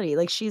personality.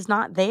 Like she's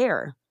not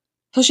there.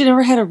 So she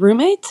never had a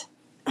roommate?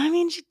 I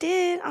mean, she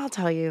did. I'll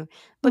tell you.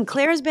 But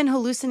Claire's been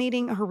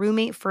hallucinating her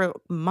roommate for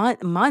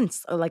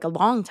months, like a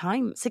long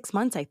time, 6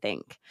 months, I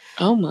think.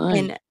 Oh, my.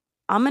 And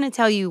I'm going to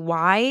tell you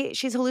why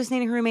she's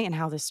hallucinating her roommate and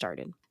how this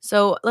started.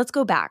 So let's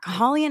go back.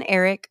 Holly and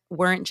Eric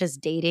weren't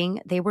just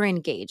dating. They were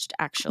engaged,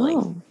 actually.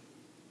 Oh.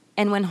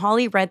 And when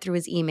Holly read through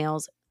his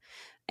emails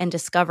and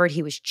discovered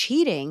he was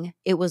cheating,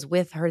 it was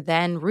with her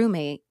then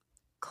roommate,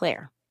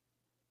 Claire.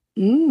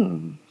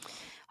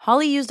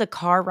 Holly used a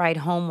car ride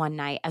home one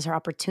night as her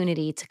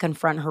opportunity to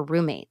confront her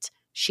roommate.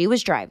 She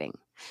was driving.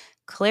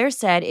 Claire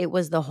said it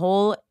was the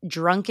whole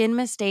drunken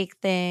mistake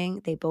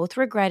thing. They both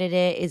regretted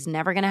it. It's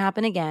never going to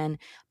happen again.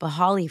 But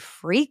Holly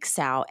freaks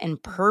out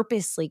and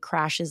purposely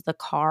crashes the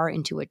car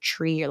into a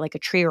tree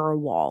or a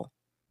wall.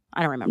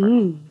 I don't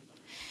remember.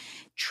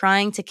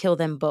 Trying to kill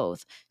them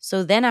both.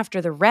 So then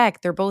after the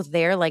wreck, they're both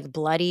there like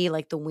bloody,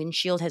 like the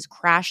windshield has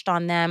crashed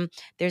on them.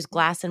 There's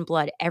glass and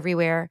blood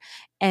everywhere.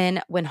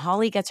 And when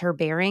Holly gets her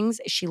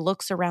bearings, she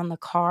looks around the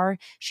car.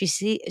 She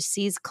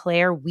sees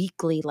Claire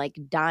weakly, like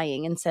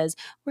dying, and says,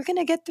 "We're going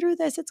to get through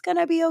this. It's going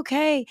to be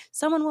okay.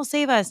 Someone will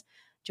save us."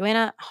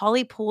 Joanna,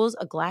 Holly pulls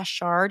a glass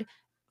shard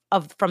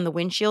from the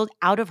windshield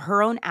out of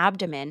her own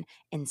abdomen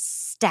and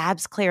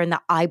stabs Claire in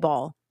the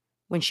eyeball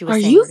when she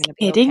was saying, "We're going to be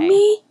okay." Are you kidding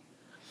me?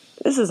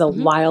 This is a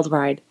wild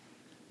ride.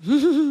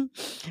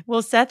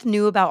 Well, Seth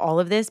knew about all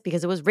of this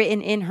because it was written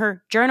in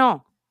her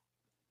journal.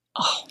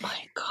 Oh, my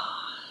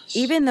gosh.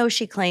 Even though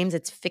she claims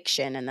it's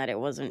fiction and that it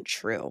wasn't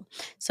true.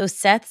 So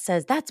Seth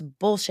says that's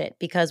bullshit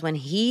because when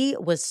he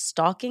was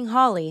stalking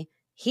Holly,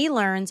 he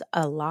learns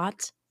a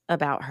lot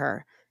about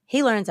her.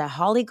 He learns that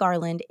Holly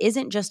Garland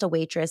isn't just a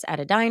waitress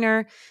at a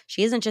diner.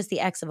 She isn't just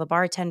the ex of a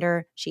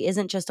bartender. She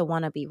isn't just a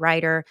wannabe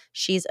writer.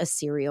 She's a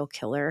serial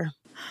killer.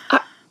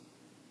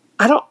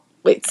 I don't...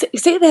 Wait,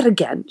 say that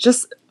again.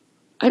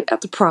 I have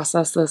to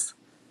process this.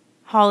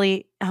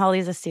 Holly's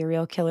a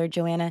serial killer,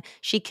 Joanna.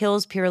 She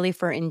kills purely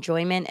for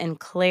enjoyment, and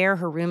Claire,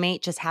 her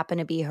roommate, just happened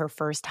to be her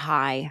first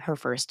high, her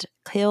first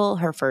kill,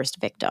 her first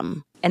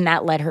victim. And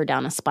that led her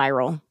down a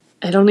spiral.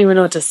 I don't even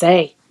know what to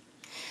say.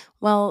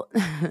 Well,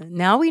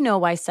 now we know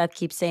why Seth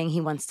keeps saying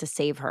he wants to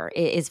save her.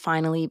 It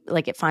finally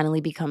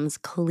becomes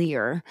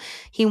clear.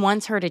 He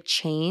wants her to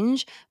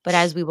change, but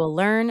as we will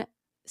learn,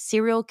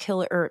 serial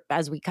killer, or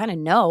as we kind of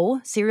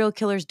know, serial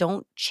killers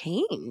don't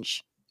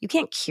change. You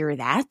can't cure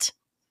that.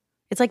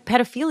 It's like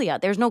pedophilia.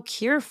 There's no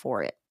cure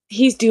for it.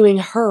 He's doing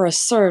her a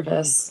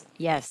service.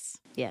 Yes.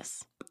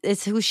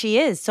 It's who she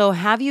is. So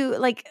have you,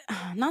 like,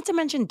 not to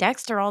mention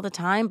Dexter all the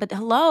time, but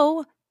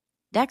hello,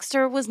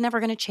 Dexter was never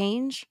going to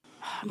change.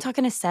 I'm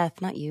talking to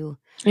Seth, not you.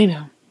 I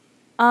know.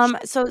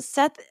 So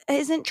Seth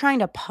isn't trying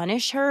to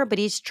punish her, but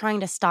he's trying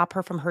to stop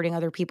her from hurting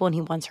other people, and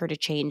he wants her to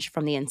change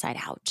from the inside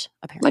out,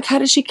 apparently. Like, how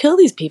does she kill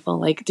these people?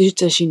 Like,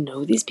 does she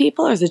know these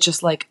people? Or is it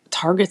just, like,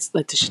 targets?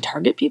 Like, does she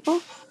target people?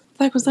 What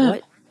the heck was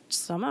that?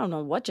 I don't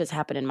know what just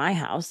happened in my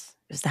house.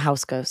 It was the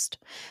house ghost.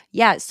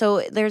 Yeah,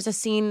 so there's a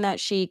scene that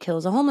she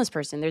kills a homeless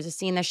person. There's a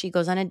scene that she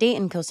goes on a date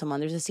and kills someone.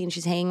 There's a scene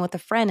she's hanging with a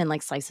friend and,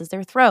 like, slices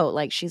their throat.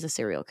 Like, she's a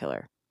serial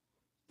killer.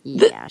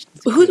 Yeah.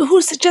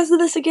 Who suggested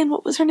this again?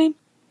 What was her name?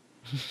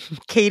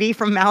 Katie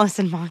from Malice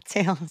and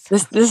Mocktails.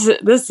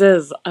 This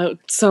is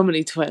so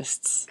many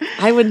twists.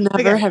 I would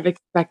never have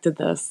expected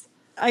this.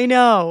 I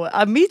know.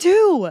 Me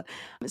too.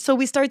 So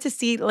we start to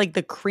see like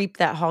the creep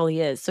that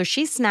Holly is. So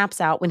she snaps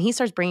out when he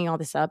starts bringing all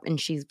this up, and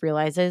she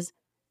realizes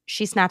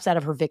she snaps out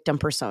of her victim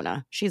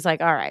persona. She's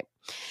like, all right.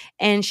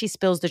 And she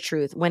spills the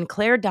truth. When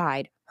Claire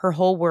died, her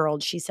whole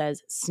world, she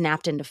says,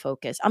 snapped into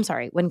focus. I'm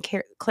sorry. When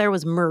Claire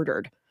was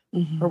murdered,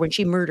 or when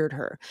she murdered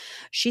her,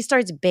 she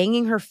starts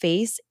banging her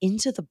face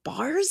into the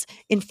bars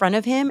in front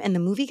of him, and the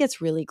movie gets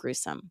really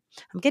gruesome.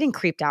 I'm getting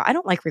creeped out. I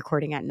don't like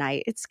recording at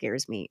night. It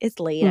scares me. It's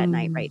late at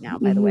night right now,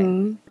 by the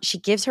way. She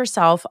gives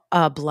herself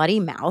a bloody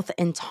mouth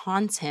and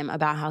taunts him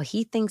about how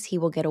he thinks he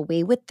will get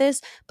away with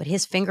this, but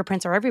his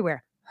fingerprints are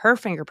everywhere. Her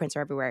fingerprints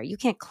are everywhere. You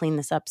can't clean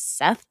this up,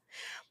 Seth.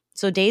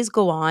 So days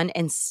go on,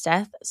 and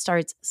Seth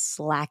starts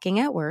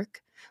slacking at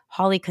work.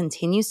 Holly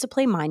continues to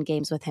play mind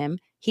games with him.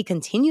 He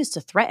continues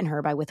to threaten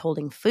her by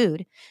withholding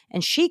food,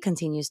 and she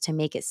continues to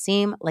make it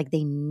seem like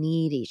they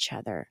need each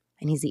other,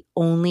 and he's the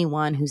only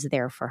one who's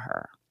there for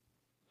her.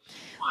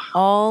 Wow.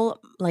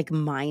 All like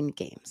mind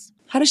games.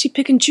 How does she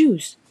pick and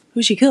choose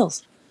who she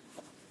kills?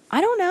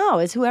 I don't know.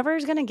 It's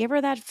whoever's going to give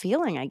her that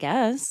feeling, I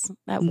guess.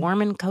 That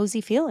warm and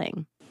cozy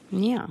feeling.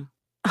 Yeah.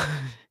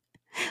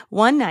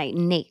 One night,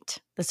 Nate,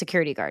 the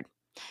security guard,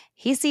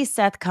 he sees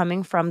Seth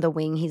coming from the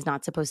wing he's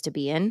not supposed to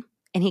be in,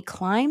 and he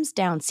climbs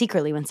down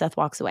secretly when Seth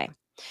walks away.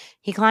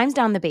 He climbs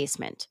down the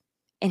basement,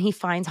 and he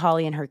finds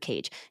Holly in her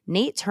cage.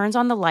 Nate turns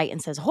on the light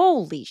and says,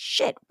 holy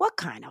shit, what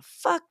kind of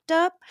fucked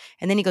up?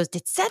 And then he goes,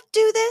 did Seth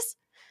do this?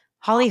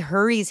 Holly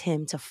hurries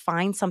him to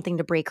find something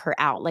to break her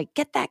out. Like,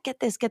 get that, get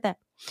this, get that.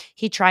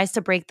 He tries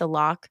to break the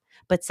lock,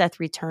 but Seth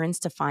returns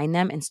to find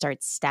them and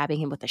starts stabbing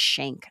him with a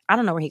shank. I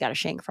don't know where he got a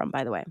shank from,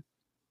 by the way.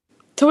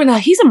 So now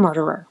he's a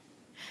murderer.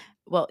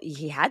 Well,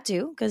 he had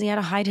to, because he had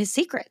to hide his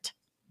secret.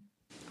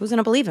 Who's going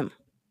to believe him?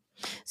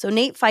 So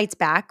Nate fights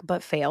back,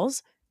 but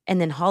fails.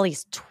 And then Holly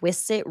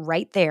twists it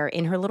right there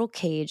in her little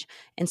cage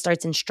and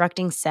starts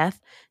instructing Seth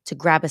to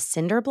grab a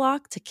cinder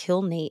block to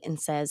kill Nate, and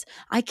says,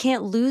 I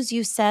can't lose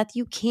you, Seth.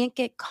 You can't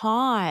get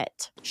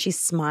caught. She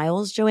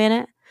smiles,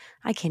 Joanna.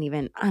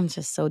 I'm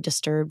just so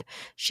disturbed.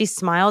 She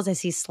smiles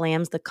as he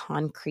slams the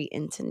concrete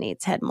into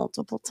Nate's head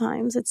multiple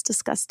times. It's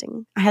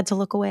disgusting. I had to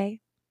look away.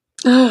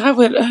 I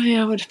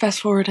would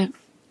fast forward it.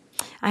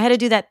 I had to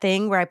do that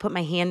thing where I put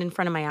my hand in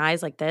front of my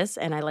eyes like this,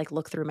 and I like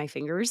look through my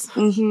fingers.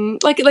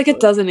 Like it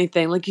does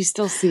anything. Like you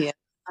still see it.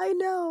 I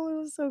know. It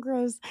was so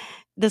gross.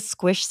 The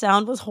squish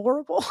sound was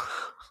horrible.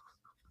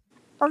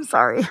 I'm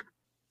sorry.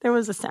 There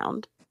was a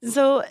sound.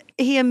 So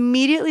he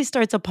immediately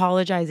starts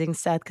apologizing,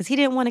 Seth, because he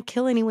didn't want to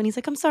kill anyone. He's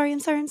like, I'm sorry.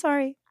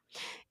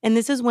 And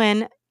this is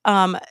when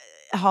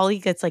Holly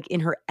gets like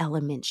in her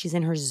element. She's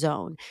in her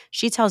zone.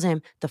 She tells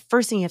him the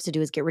first thing you have to do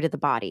is get rid of the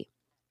body.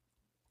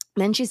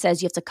 Then she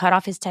says you have to cut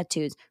off his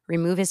tattoos,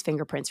 remove his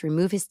fingerprints,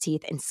 remove his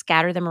teeth, and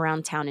scatter them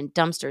around town in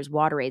dumpsters,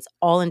 waterways,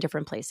 all in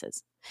different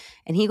places.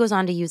 And he goes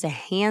on to use a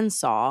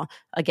handsaw,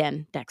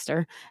 again,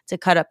 Dexter, to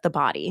cut up the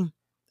body.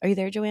 Are you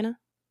there, Joanna?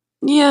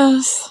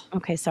 Yes.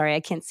 Okay, sorry,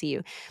 I can't see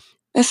you.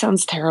 That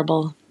sounds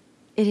terrible.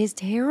 It is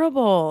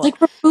terrible. Like,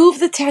 remove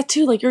the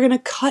tattoo. Like, you're going to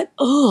cut.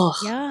 Ugh.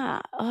 Yeah.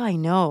 Oh, I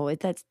know.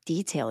 That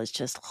detail is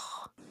just...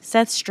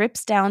 Seth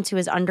strips down to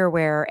his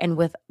underwear, and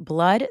with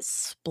blood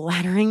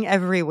splattering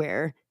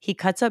everywhere, he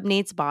cuts up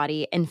Nate's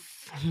body and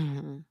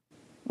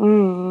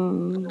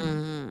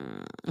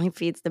he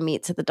feeds the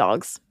meat to the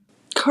dogs.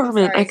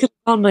 Carmen, I could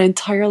have gone my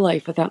entire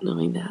life without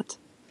knowing that.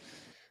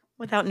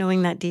 Without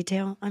knowing that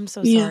detail? I'm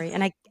so sorry.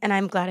 And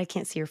I'm glad I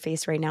can't see your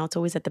face right now. It's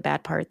always at the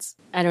bad parts.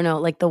 I don't know,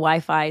 like the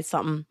Wi-Fi,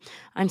 something.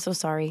 I'm so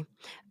sorry.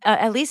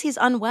 At least he's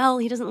unwell.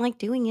 He doesn't like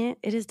doing it.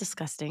 It is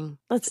disgusting.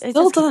 It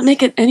still doesn't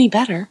make it any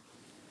better.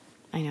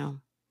 I know.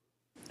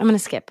 I'm going to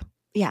skip.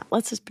 Yeah,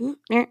 let's just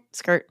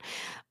skirt.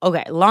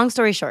 Okay, long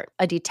story short,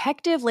 a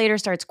detective later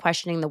starts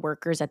questioning the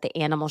workers at the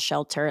animal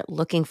shelter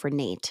looking for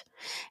Nate.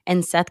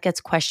 And Seth gets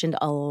questioned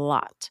a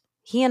lot.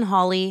 He and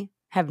Holly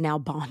have now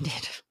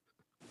bonded.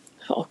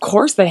 Well, of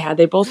course they had.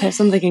 They both have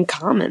something in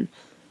common.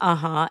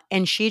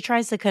 And she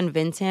tries to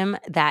convince him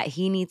that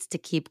he needs to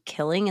keep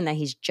killing and that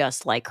he's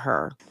just like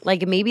her.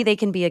 Like maybe they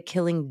can be a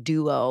killing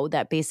duo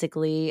that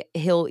basically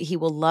he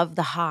will love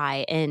the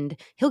high and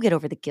he'll get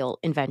over the guilt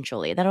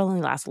eventually. That'll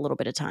only last a little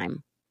bit of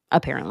time,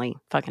 apparently.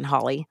 Fucking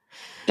Holly.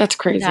 That's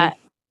crazy. That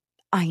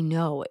I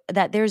know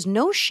that there's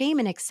no shame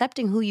in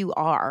accepting who you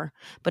are.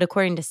 But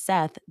according to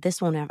Seth,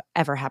 this won't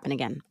ever happen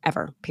again.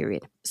 Ever,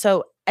 period.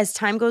 So as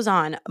time goes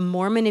on,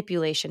 more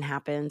manipulation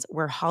happens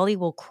where Holly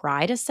will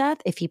cry to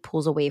Seth if he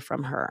pulls away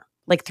from her,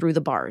 like through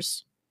the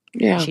bars.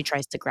 Yeah. She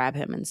tries to grab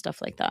him and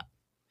stuff like that.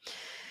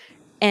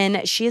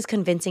 And she is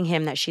convincing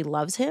him that she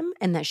loves him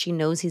and that she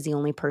knows he's the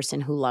only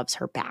person who loves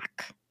her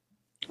back.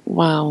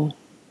 Wow.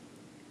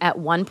 At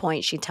one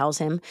point, she tells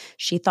him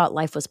she thought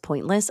life was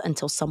pointless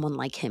until someone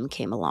like him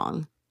came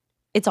along.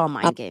 It's all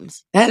mind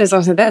games. That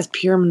is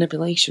pure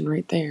manipulation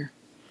right there.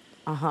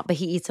 But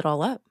he eats it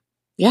all up.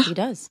 Yeah. He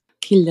does.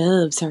 He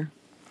loves her.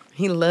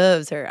 He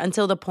loves her.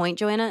 Until the point,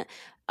 Joanna,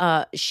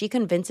 she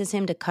convinces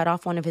him to cut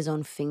off one of his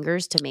own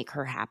fingers to make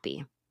her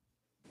happy.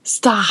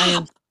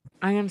 Stop.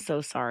 I am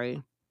so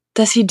sorry.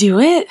 Does he do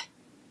it?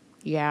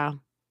 Yeah.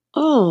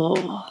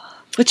 Oh.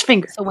 Which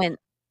finger? So when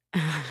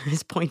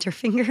his pointer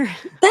finger.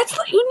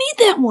 You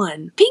need that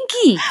one.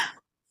 Pinky.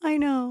 I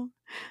know.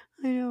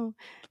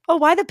 Oh,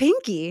 why the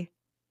pinky?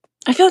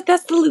 I feel like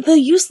that's the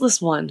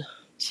useless one.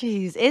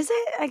 Jeez, is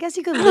it? I guess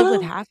you could live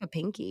with half a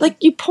pinky. Like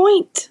you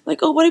point. Like,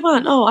 oh, what do you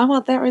want? Oh, I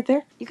want that right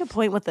there. You could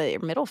point with the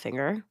middle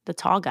finger, the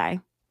tall guy.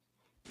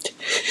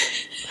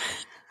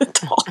 The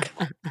tall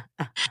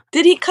guy.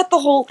 Did he cut the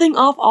whole thing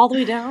off all the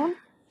way down?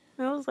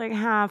 It was like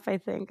half, I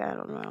think. I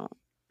don't know.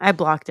 I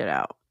blocked it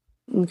out.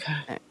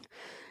 Okay.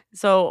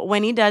 So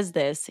when he does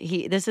this,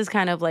 this is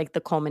kind of like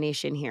the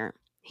culmination here.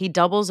 He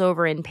doubles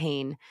over in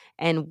pain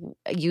and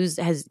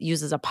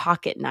uses a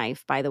pocket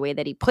knife, by the way,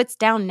 that he puts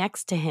down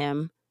next to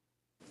him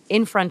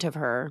in front of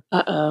her.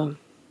 Uh-oh.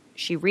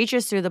 She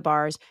reaches through the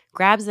bars,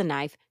 grabs the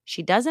knife.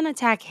 She doesn't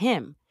attack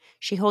him.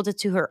 She holds it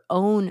to her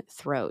own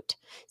throat,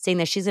 saying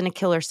that she's going to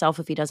kill herself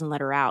if he doesn't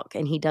let her out,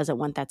 and he doesn't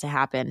want that to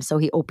happen. So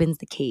he opens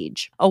the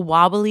cage. A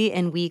wobbly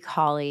and weak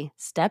Holly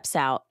steps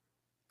out,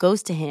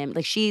 goes to him.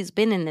 Like she's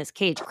been in this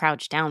cage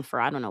crouched down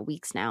for, I don't know,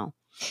 weeks now.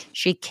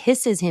 She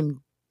kisses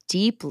him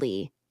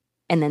deeply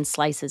and then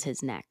slices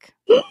his neck.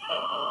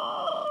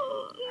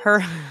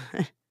 Her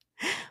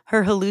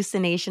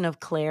hallucination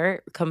of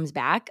Claire comes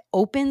back,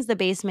 opens the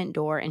basement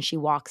door, and she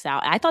walks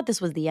out. I thought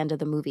this was the end of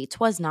the movie.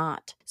 'Twas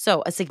not.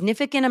 So a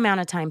significant amount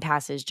of time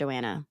passes,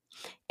 Joanna,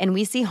 and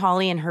we see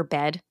Holly in her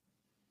bed,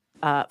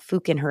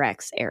 Fook and her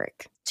ex,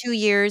 Eric. 2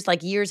 years,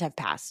 years have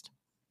passed.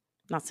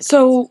 Not 6 months.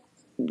 So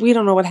we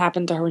don't know what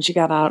happened to her when she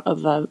got out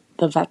of the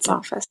vet's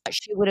office.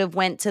 She would have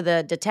went to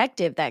the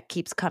detective that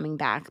keeps coming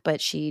back,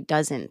 but she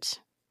doesn't,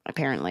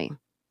 apparently.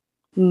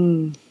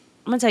 I'm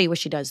going to tell you what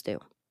she does do.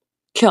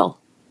 Kill.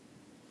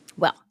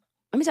 Well,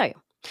 let me tell you.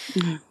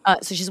 Mm-hmm.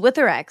 So she's with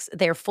her ex.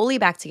 They're fully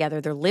back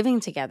together. They're living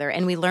together.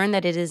 And we learn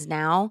that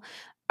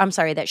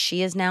that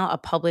she is now a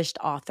published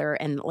author.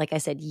 And like I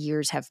said,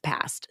 years have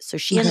passed. So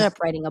she ended up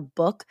writing a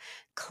book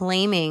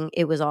claiming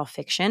it was all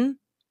fiction.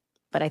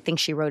 But I think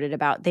she wrote it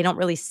about, they don't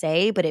really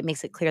say, but it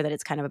makes it clear that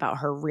it's kind of about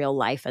her real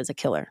life as a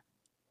killer.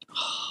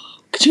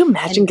 Could you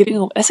imagine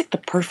that's like the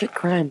perfect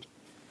crime.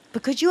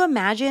 But could you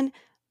imagine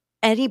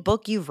any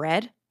book you've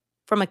read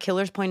from a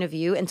killer's point of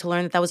view and to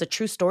learn that was a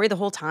true story the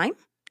whole time?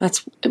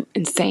 That's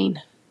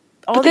insane.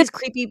 All these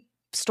creepy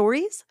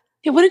stories?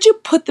 Yeah, what did you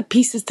put the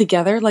pieces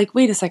together? Like,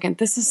 wait a second,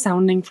 this is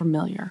sounding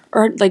familiar.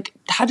 Or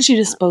how did she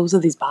dispose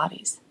of these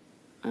bodies?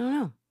 I don't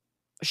know.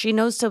 She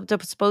knows to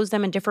dispose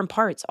them in different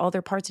parts, all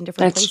their parts in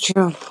different places.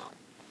 That's true.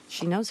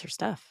 She knows her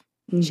stuff.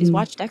 Mm-hmm. She's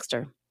watched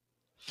Dexter.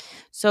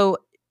 So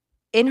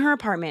in her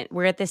apartment,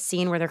 we're at this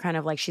scene where they're kind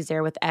of like she's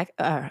there with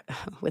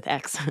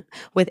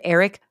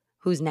Eric,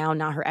 who's now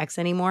not her ex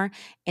anymore.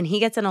 And he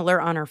gets an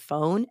alert on her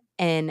phone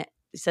and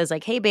says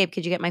hey, babe,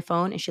 could you get my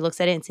phone? And she looks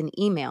at it. And it's an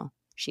email.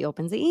 She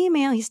opens the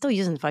email. He's still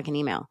using the fucking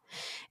email.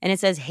 And it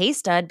says, hey,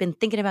 stud, been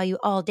thinking about you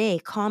all day.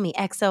 Call me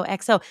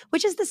XOXO,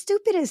 which is the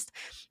stupidest.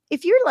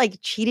 If you're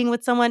cheating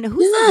with someone,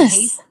 who's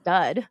hey,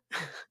 stud?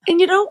 And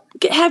you don't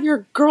have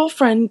your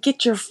girlfriend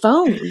get your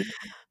phone.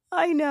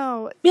 I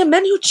know. Yeah,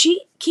 men who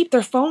cheat keep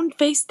their phone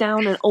face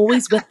down and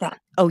always with them.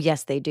 Oh,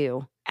 yes, they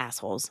do.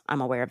 Assholes.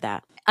 I'm aware of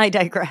that. I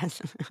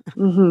digress.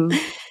 Mm-hmm.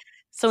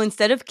 So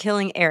instead of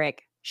killing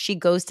Eric, she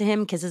goes to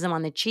him, kisses him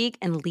on the cheek,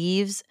 and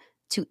leaves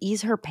to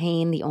ease her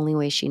pain the only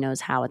way she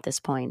knows how at this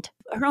point.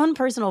 Her own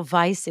personal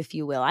vice, if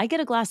you will. I get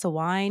a glass of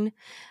wine,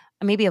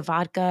 maybe a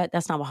vodka.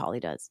 That's not what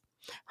Holly does.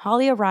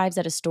 Holly arrives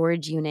at a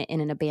storage unit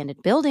in an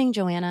abandoned building,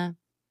 Joanna.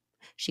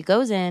 She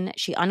goes in,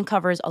 she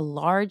uncovers a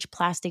large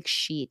plastic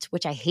sheet,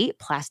 which I hate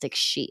plastic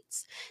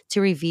sheets,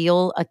 to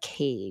reveal a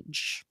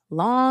cage.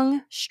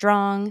 Long,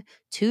 strong,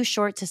 too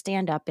short to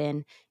stand up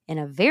in. In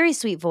a very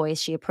sweet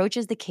voice, she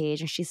approaches the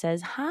cage and she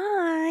says,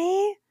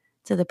 hi,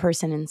 to the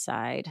person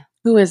inside.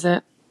 Who is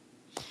it?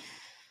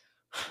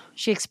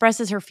 She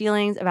expresses her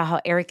feelings about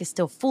how Eric is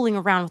still fooling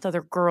around with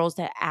other girls,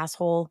 that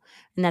asshole,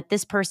 and that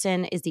this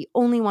person is the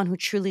only one who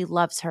truly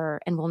loves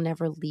her and will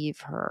never leave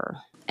her.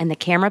 And the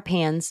camera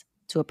pans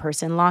to a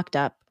person locked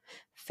up,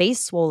 face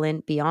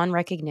swollen beyond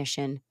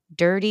recognition,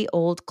 dirty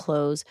old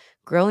clothes,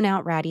 grown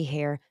out ratty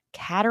hair,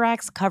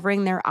 cataracts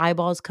covering their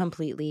eyeballs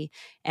completely,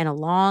 and a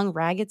long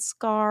ragged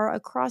scar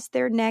across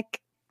their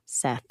neck.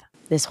 Seth,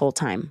 this whole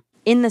time,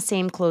 in the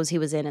same clothes he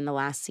was in the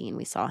last scene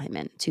we saw him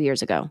in 2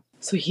 years ago.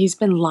 So he's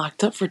been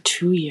locked up for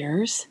 2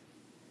 years?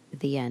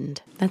 The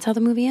end. That's how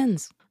the movie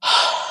ends.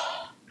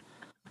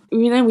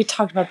 We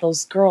talked about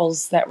those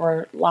girls that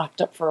were locked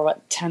up for,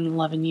 10,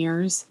 11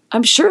 years.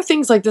 I'm sure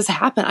things like this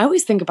happen. I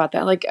always think about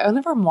that. Like,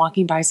 whenever I'm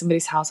walking by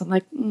somebody's house, I'm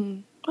like,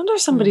 I wonder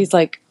if somebody's,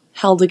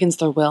 held against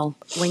their will.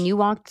 When you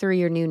walk through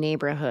your new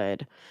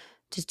neighborhood,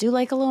 just do, a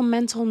little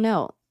mental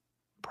note.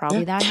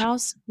 Probably that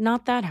house,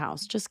 not that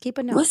house. Just keep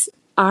a note. Listen,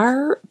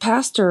 our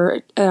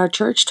pastor at our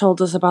church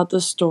told us about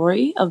this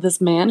story of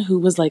this man who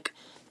was,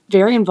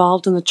 very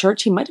involved in the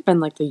church. He might have been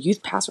the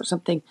youth pastor or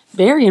something,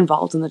 very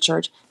involved in the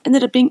church,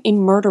 ended up being a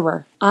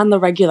murderer on the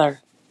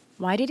regular.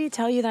 Why did he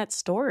tell you that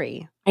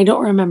story? I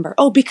don't remember.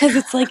 Oh, because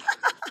it's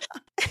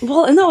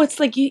well, no, it's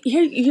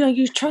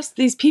you trust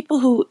these people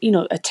who,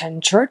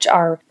 attend church,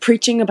 are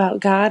preaching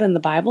about God and the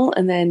Bible,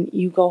 and then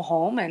you go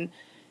home and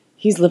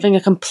he's living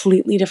a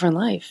completely different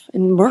life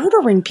and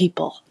murdering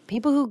people.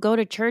 People who go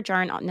to church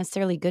aren't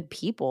necessarily good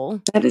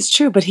people. That is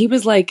true, but he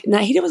was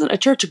he wasn't a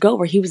church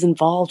goer. He was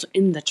involved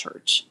in the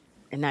church.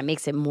 And that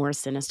makes it more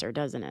sinister,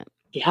 doesn't it?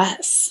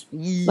 Yes.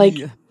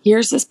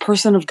 Here's this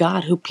person of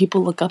God who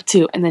people look up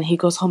to, and then he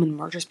goes home and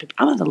murders people.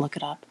 I'm going to look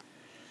it up.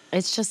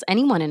 It's just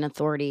anyone in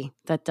authority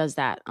that does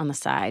that on the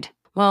side.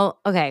 Well,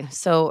 okay,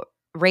 so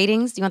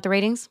ratings. Do you want the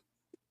ratings?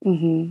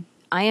 Mm-hmm.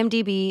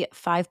 IMDb,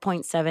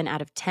 5.7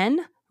 out of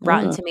 10.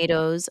 Rotten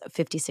Tomatoes,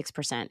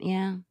 56%.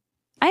 Yeah,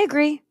 I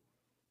agree.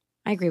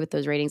 I agree with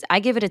those ratings.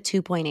 I give it a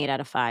 2.8 out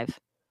of 5.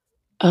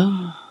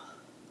 Oh.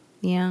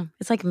 Yeah,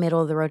 it's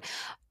middle of the road.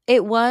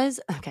 It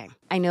was, okay,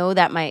 I know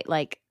that might,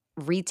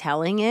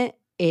 retelling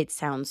it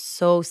sounds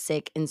so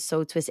sick and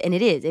so twisted. And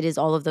it is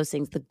all of those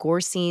things. The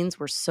gore scenes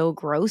were so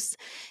gross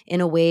in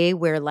a way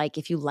where,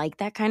 if you like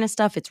that kind of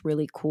stuff, it's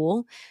really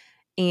cool.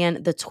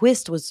 And the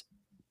twist was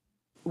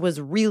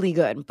really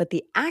good. But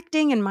the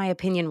acting, in my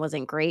opinion,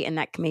 wasn't great. And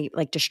that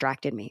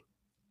distracted me.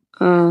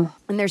 And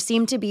there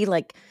seemed to be,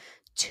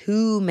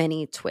 too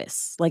many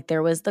twists.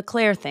 There was the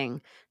Claire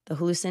thing, the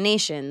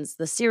hallucinations,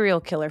 the serial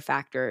killer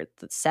factor,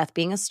 Seth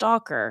being a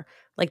stalker.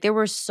 There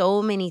were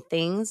so many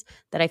things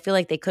that I feel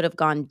like they could have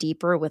gone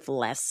deeper with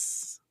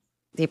less,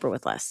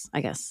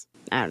 I guess.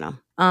 I don't know.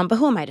 But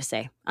who am I to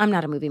say? I'm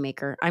not a movie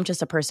maker. I'm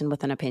just a person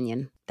with an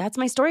opinion. That's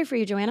my story for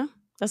you, Joanna.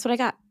 That's what I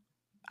got.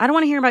 I don't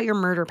want to hear about your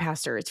murder,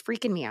 Pastor. It's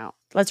freaking me out.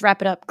 Let's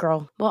wrap it up,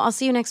 girl. Well, I'll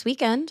see you next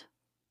weekend.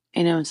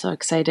 I know. I'm so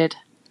excited.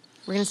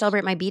 We're going to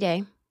celebrate my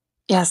B-Day.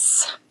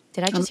 Yes.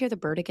 Did I just hear the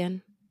bird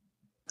again?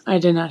 I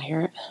did not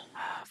hear it.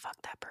 Oh, fuck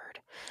that bird.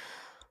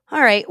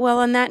 All right. Well,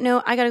 on that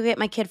note, I got to get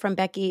my kid from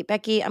Becky.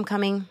 Becky, I'm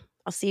coming.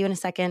 I'll see you in a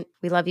second.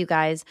 We love you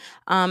guys.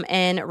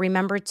 And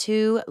remember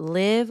to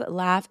live,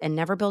 laugh, and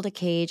never build a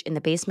cage in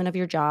the basement of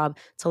your job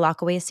to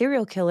lock away a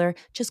serial killer.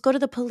 Just go to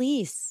the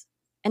police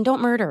and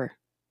don't murder.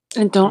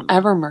 And don't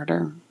ever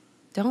murder.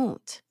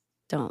 Don't.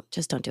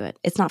 Just don't do it.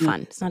 It's not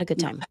fun. It's not a good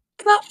time.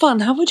 It's not fun.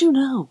 How would you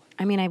know?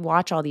 I mean, I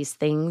watch all these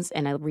things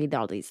and I read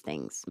all these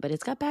things, but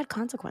it's got bad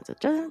consequences.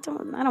 I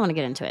don't want to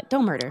get into it.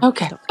 Don't murder.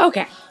 Okay. Don't.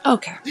 Okay.